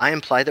 I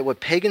imply that what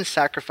pagans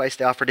sacrifice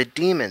they offer to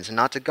demons and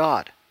not to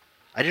God.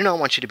 I do not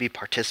want you to be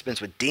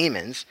participants with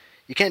demons.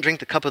 You can't drink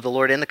the cup of the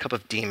Lord and the cup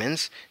of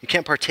demons. You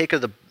can't partake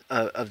of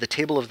the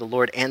table of the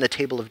Lord and the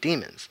table of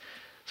demons.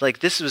 It's like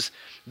this was,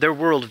 their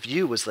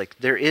worldview was like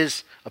there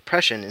is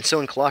oppression. And so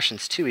in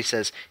Colossians 2, he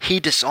says,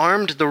 he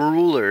disarmed the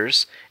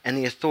rulers and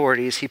the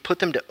authorities. He put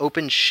them to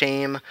open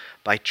shame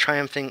by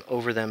triumphing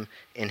over them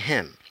in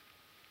him.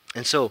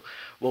 And so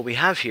what we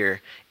have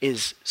here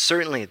is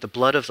certainly the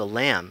blood of the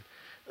Lamb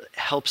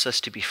helps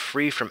us to be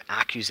free from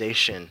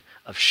accusation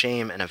of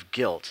shame and of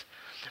guilt.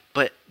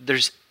 But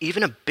there's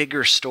even a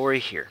bigger story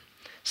here.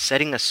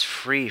 setting us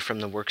free from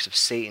the works of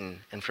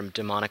Satan and from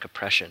demonic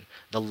oppression,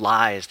 the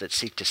lies that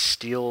seek to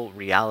steal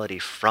reality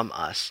from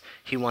us.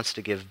 He wants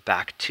to give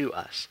back to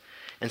us.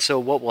 And so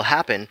what will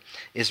happen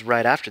is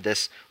right after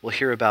this, we'll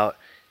hear about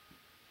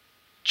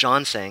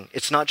John saying,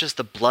 it's not just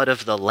the blood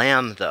of the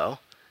Lamb, though,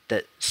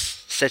 that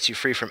sets you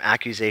free from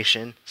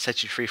accusation,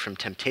 sets you free from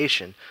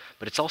temptation,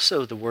 but it's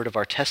also the word of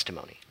our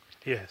testimony.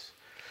 Yes.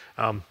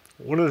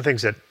 One of the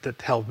things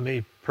that helped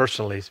me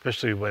personally,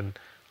 especially when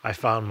I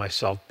found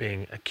myself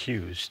being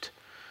accused,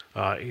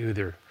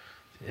 either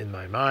in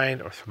my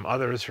mind or from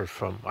others or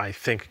from, I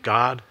think,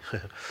 God,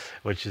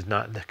 which is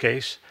not the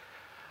case,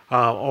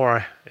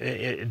 or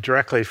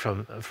directly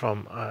from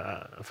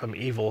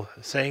evil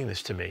saying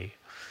this to me.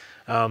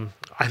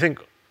 I think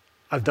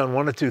I've done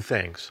one of two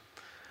things.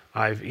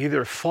 I've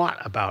either fought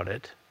about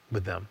it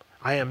with them.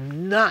 I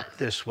am not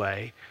this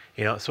way,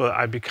 so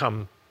I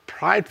become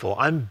prideful.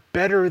 I'm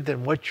better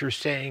than what you're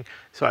saying,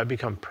 so I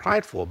become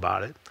prideful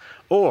about it.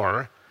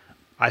 Or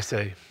I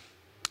say,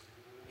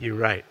 you're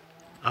right.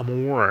 I'm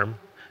a worm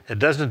that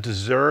doesn't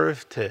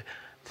deserve to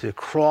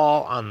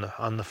crawl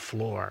on the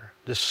floor.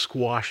 Just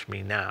squash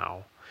me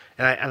now.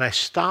 And I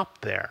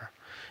stop there.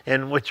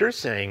 And what you're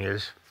saying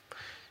is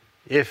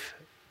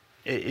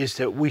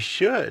that we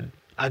should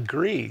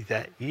agree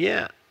that,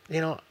 yeah,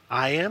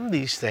 I am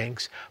these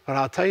things, but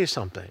I'll tell you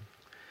something,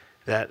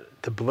 that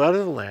the blood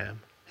of the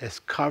Lamb has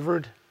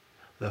covered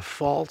the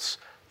faults,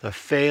 the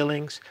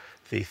failings,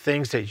 the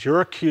things that you're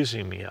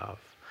accusing me of.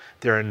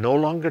 They are no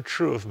longer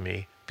true of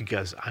me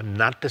because I'm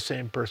not the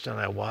same person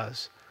I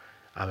was.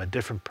 I'm a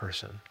different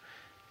person.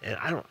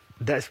 And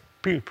that's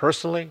me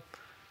personally,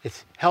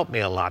 it's helped me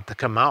a lot to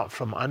come out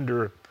from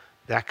under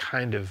that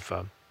kind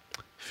of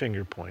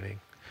finger pointing.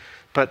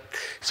 But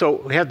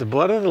so we have the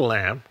blood of the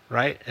Lamb,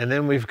 right? And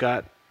then we've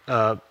got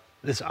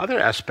this other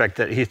aspect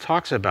that he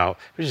talks about,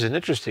 which is an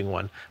interesting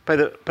one. By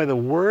the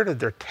word of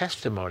their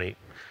testimony,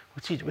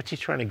 what's he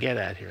trying to get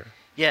at here?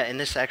 Yeah, and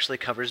this actually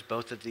covers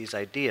both of these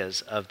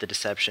ideas of the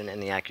deception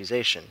and the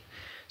accusation.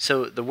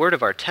 So the word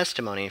of our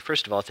testimony,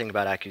 first of all, think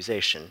about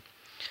accusation.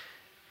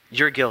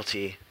 You're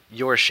guilty,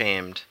 you're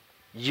ashamed,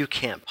 you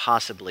can't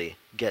possibly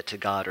get to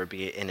God or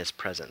be in his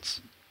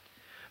presence.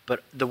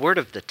 But the word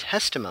of the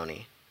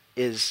testimony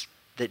is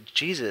that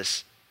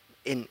Jesus,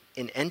 in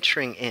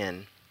entering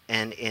in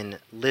and in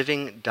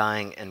living,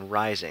 dying, and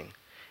rising,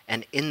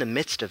 and in the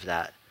midst of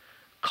that,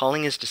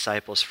 calling his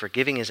disciples,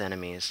 forgiving his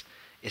enemies,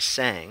 is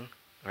saying,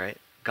 right,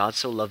 God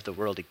so loved the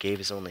world, he gave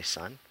his only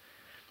son.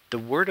 The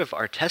word of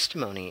our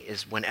testimony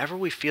is whenever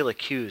we feel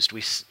accused,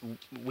 we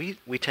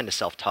tend to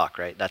self-talk,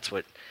 right? That's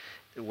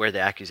where the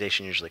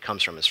accusation usually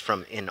comes from, is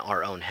from in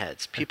our own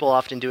heads. People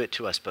often do it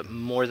to us, but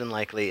more than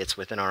likely it's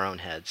within our own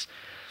heads.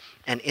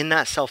 And in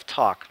that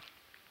self-talk,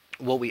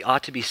 what we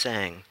ought to be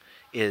saying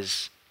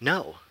is,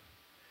 no,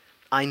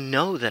 I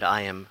know that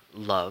I am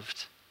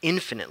loved,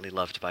 infinitely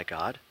loved by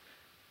God,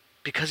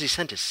 because he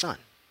sent his son.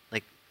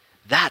 Like,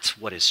 that's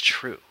what is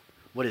true.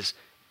 What is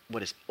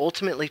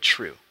ultimately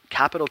true,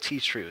 capital T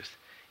truth,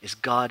 is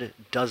God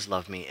does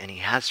love me and he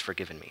has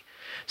forgiven me.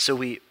 So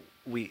we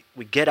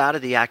get out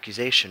of the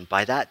accusation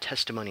by that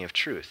testimony of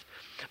truth,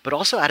 but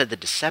also out of the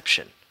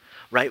deception,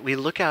 right? We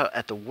look out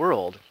at the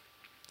world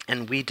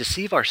and we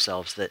deceive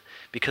ourselves that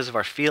because of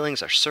our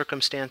feelings, our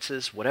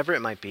circumstances, whatever it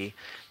might be,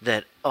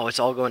 that, oh, it's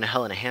all going to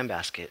hell in a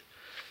handbasket.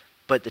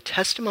 But the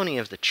testimony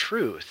of the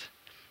truth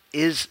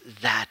is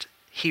that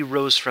he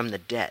rose from the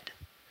dead,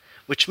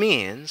 which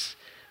means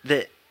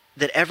that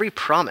every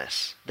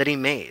promise that he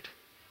made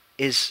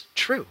is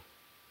true.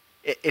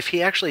 If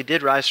he actually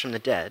did rise from the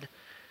dead,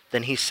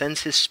 then he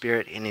sends his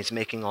spirit and he's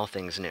making all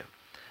things new.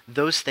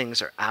 Those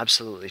things are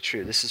absolutely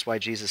true. This is why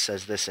Jesus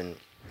says this in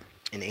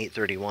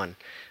 8:31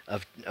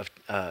 of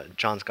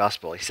John's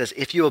Gospel. He says,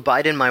 if you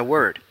abide in my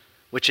word,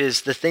 which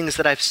is the things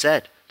that I've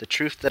said, the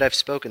truth that I've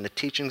spoken, the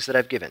teachings that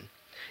I've given,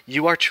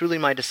 you are truly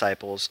my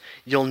disciples.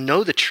 You'll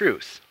know the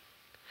truth.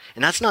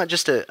 And that's not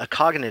just a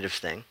cognitive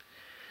thing.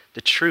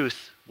 The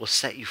truth will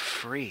set you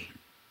free.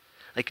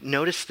 Like,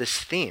 notice this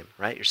theme,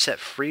 right? You're set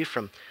free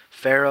from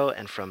Pharaoh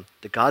and from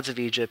the gods of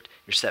Egypt.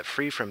 You're set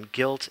free from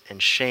guilt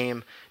and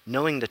shame,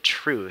 knowing the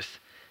truth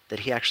that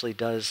he actually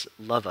does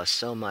love us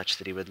so much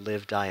that he would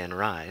live, die, and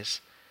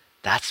rise.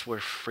 That's where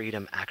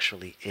freedom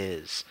actually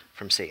is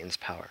from Satan's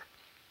power.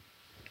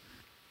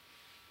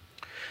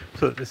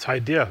 So this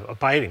idea of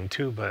abiding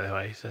too, by the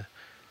way, the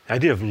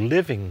idea of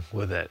living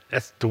with it,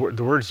 that's the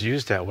word's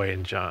used that way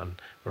in John,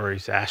 where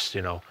he's asked,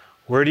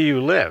 where do you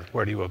live?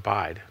 Where do you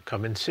abide?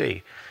 Come and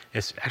see.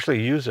 It's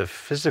actually used of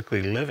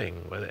physically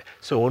living with it.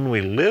 So when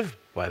we live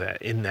by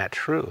that, in that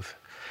truth,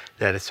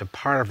 that it's a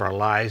part of our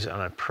lives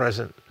on a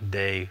present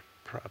day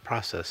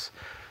process,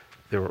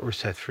 that we're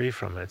set free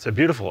from it.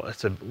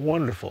 It's a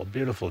wonderful,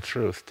 beautiful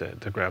truth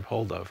to grab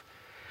hold of.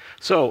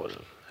 So,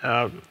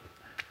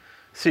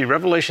 see,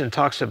 Revelation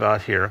talks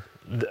about here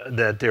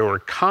that they were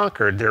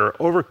conquered, they were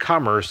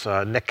overcomers,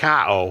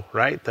 Nikao,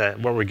 right?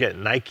 Where we get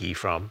Nike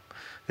from.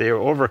 They were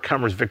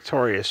overcomers,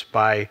 victorious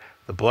by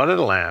the blood of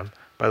the Lamb,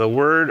 by the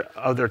word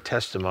of their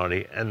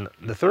testimony. And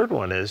the third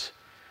one it's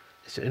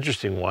an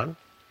interesting one,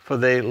 for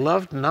they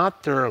loved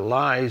not their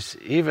lives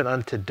even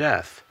unto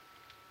death.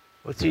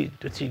 What's he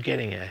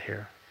getting at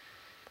here?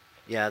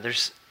 Yeah,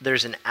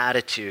 there's an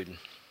attitude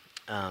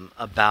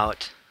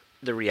about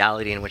the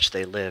reality in which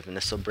they live, and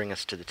this will bring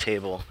us to the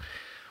table,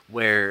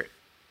 where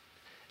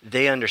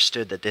they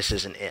understood that this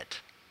isn't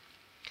it.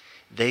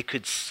 They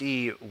could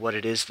see what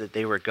it is that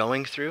they were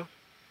going through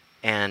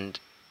and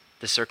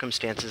the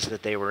circumstances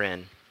that they were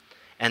in.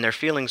 And their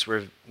feelings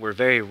were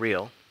very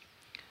real,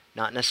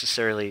 not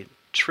necessarily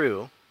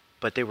true,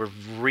 but they were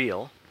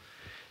real.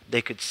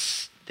 They could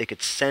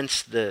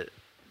sense the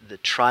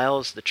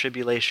trials, the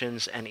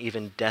tribulations, and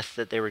even death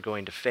that they were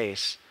going to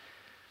face.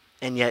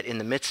 And yet, in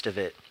the midst of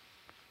it,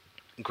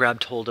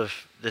 grabbed hold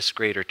of this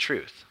greater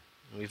truth.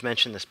 We've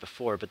mentioned this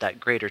before, but that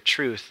greater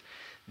truth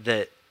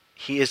that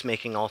he is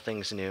making all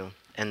things new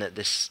and that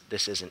this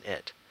isn't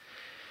it.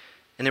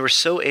 And they were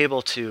so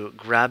able to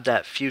grab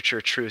that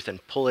future truth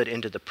and pull it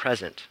into the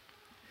present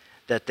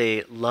that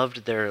they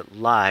loved their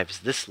lives,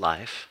 this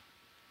life,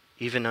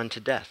 even unto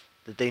death.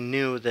 That they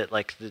knew that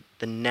like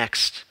the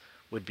next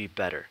would be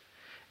better.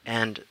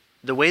 And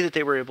the way that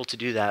they were able to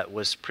do that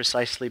was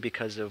precisely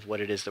because of what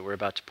it is that we're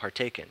about to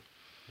partake in.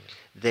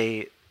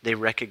 Yeah. They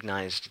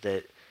recognized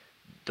that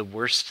the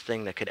worst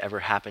thing that could ever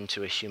happen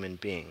to a human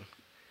being,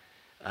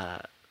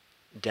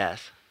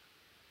 death,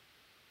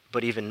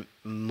 but even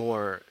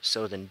more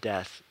so than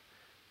death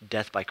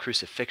by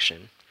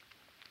crucifixion,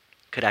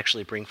 could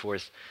actually bring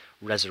forth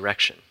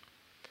resurrection.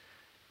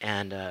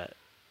 And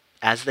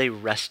as they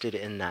rested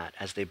in that,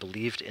 as they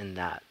believed in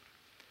that,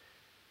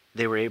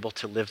 they were able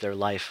to live their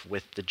life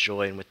with the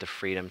joy and with the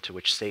freedom to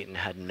which Satan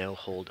had no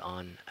hold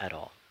on at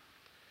all.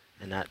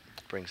 And that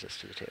brings us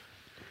to the table.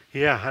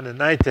 Yeah, on the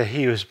night that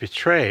he was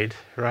betrayed,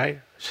 right?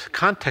 It's the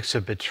context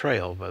of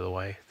betrayal, by the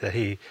way, that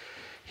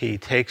he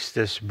takes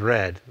this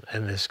bread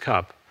and this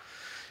cup.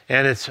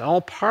 And it's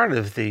all part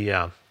of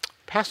the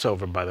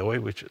Passover, by the way,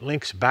 which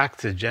links back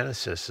to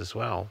Genesis as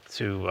well,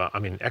 to,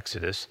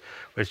 Exodus,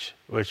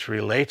 which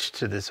relates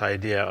to this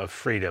idea of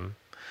freedom.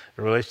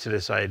 It relates to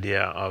this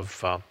idea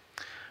of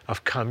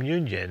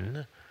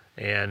communion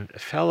and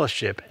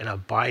fellowship and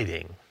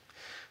abiding.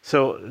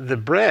 So the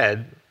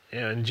bread,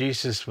 and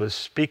Jesus was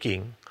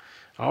speaking,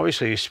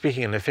 obviously he's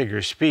speaking in a figure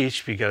of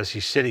speech because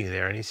he's sitting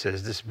there and he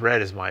says, "This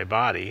bread is my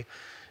body."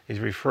 He's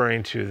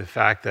referring to the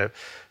fact that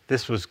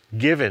this was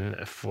given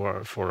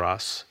for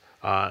us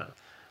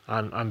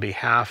on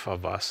behalf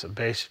of us,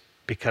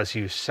 because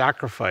he was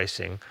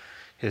sacrificing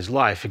his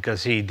life,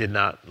 because he did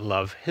not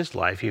love his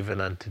life even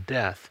unto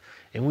death.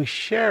 And we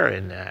share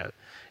in that.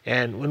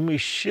 And when we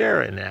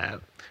share in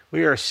that,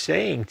 we are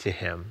saying to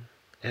him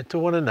and to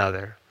one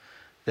another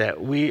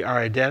that we are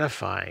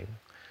identifying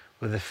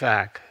with the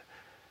fact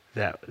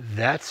that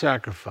that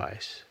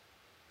sacrifice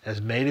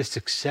has made us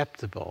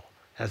acceptable,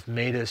 has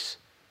made us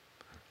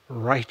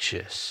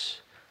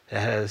righteous,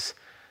 that has,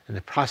 in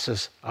the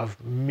process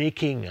of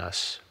making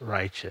us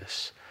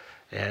righteous,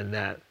 and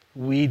that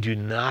we do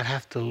not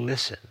have to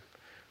listen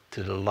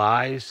to the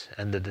lies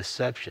and the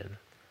deception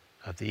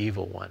of the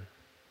evil one.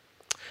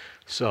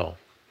 So,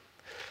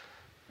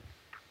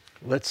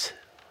 let's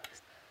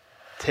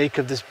take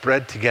of this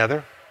bread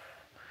together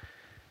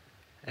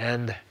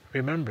and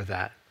remember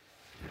that.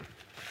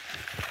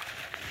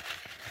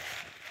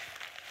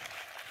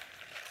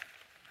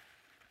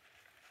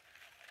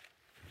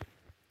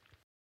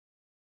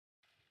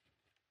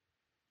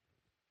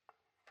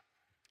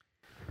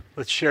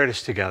 Let's share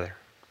this together.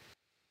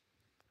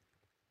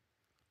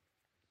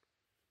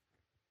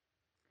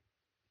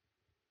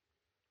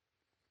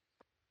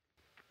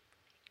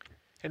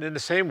 And in the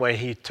same way,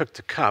 he took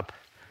the cup,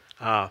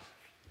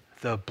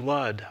 the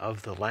blood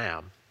of the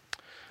Lamb,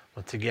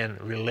 once again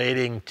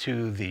relating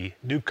to the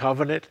new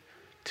covenant,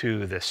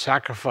 to the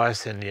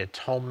sacrifice and the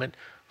atonement,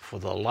 for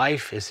the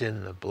life is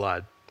in the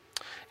blood.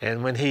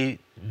 And when he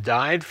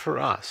died for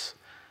us,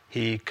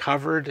 he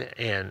covered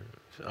and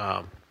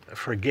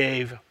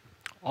forgave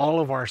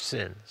all of our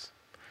sins.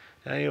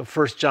 And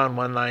 1 John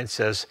 1:9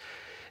 says,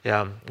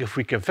 if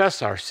we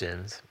confess our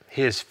sins,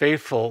 he is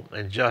faithful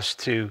and just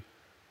to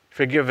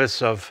forgive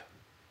us of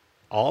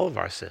all of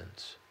our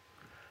sins.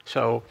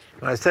 So,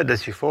 I said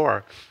this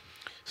before,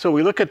 so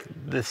we look at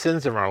the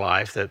sins of our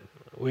life that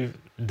we've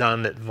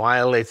done that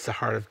violates the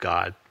heart of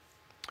God,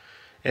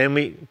 and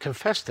we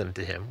confess them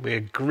to him. We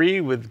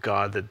agree with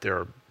God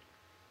that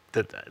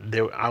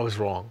I was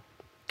wrong,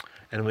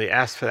 and we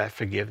ask for that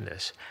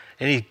forgiveness.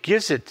 And he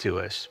gives it to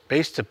us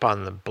based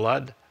upon the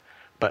blood,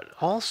 but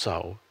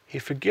also he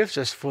forgives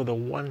us for the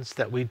ones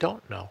that we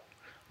don't know,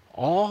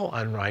 all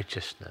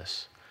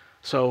unrighteousness.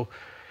 So,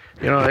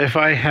 if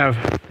I have,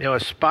 a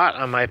spot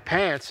on my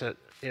pants that,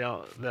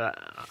 that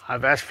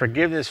I've asked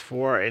forgiveness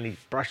for, and he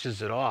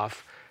brushes it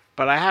off,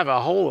 but I have a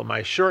hole in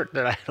my shirt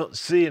that I don't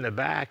see in the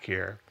back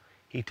here,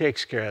 he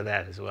takes care of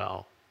that as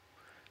well.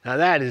 Now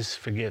that is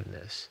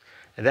forgiveness,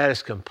 and that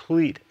is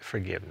complete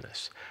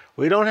forgiveness.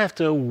 We don't have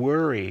to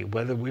worry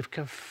whether we've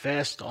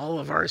confessed all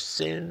of our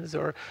sins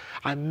or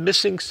I'm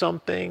missing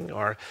something,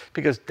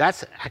 because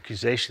that's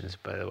accusations,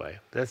 by the way.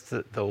 That's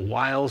the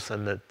wiles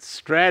and the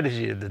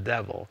strategy of the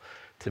devil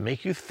to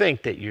make you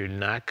think that you're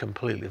not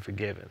completely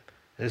forgiven.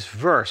 This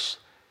verse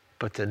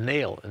puts a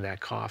nail in that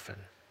coffin.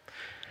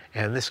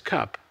 And this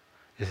cup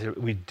is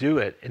that we do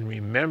it in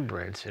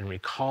remembrance and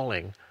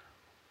recalling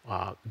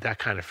that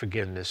kind of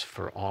forgiveness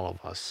for all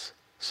of us.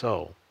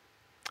 So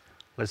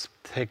let's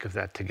take of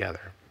that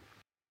together.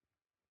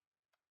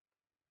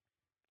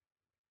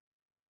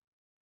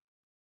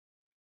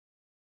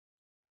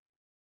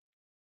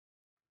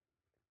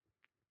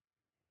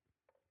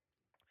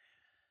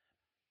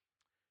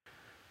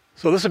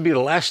 So this will be the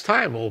last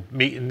time we'll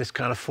meet in this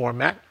kind of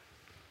format.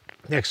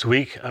 Next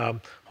week,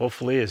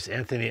 hopefully, as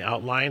Anthony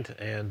outlined,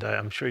 and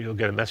I'm sure you'll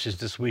get a message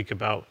this week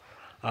about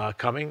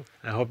coming.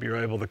 I hope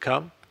you're able to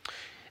come.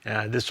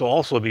 This will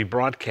also be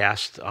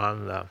broadcast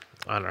on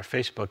our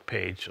Facebook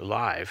page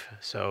live,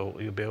 so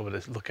you'll be able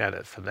to look at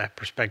it from that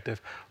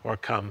perspective, or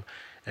come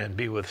and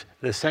be with.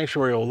 The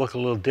sanctuary will look a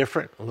little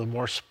different, a little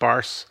more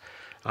sparse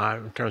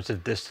in terms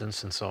of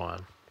distance and so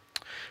on.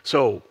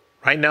 So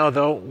right now,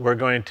 though, we're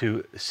going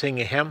to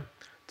sing a hymn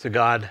to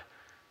God,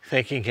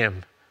 thanking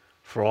Him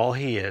for all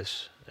He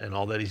is and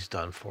all that He's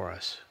done for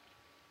us.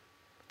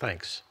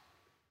 Thanks.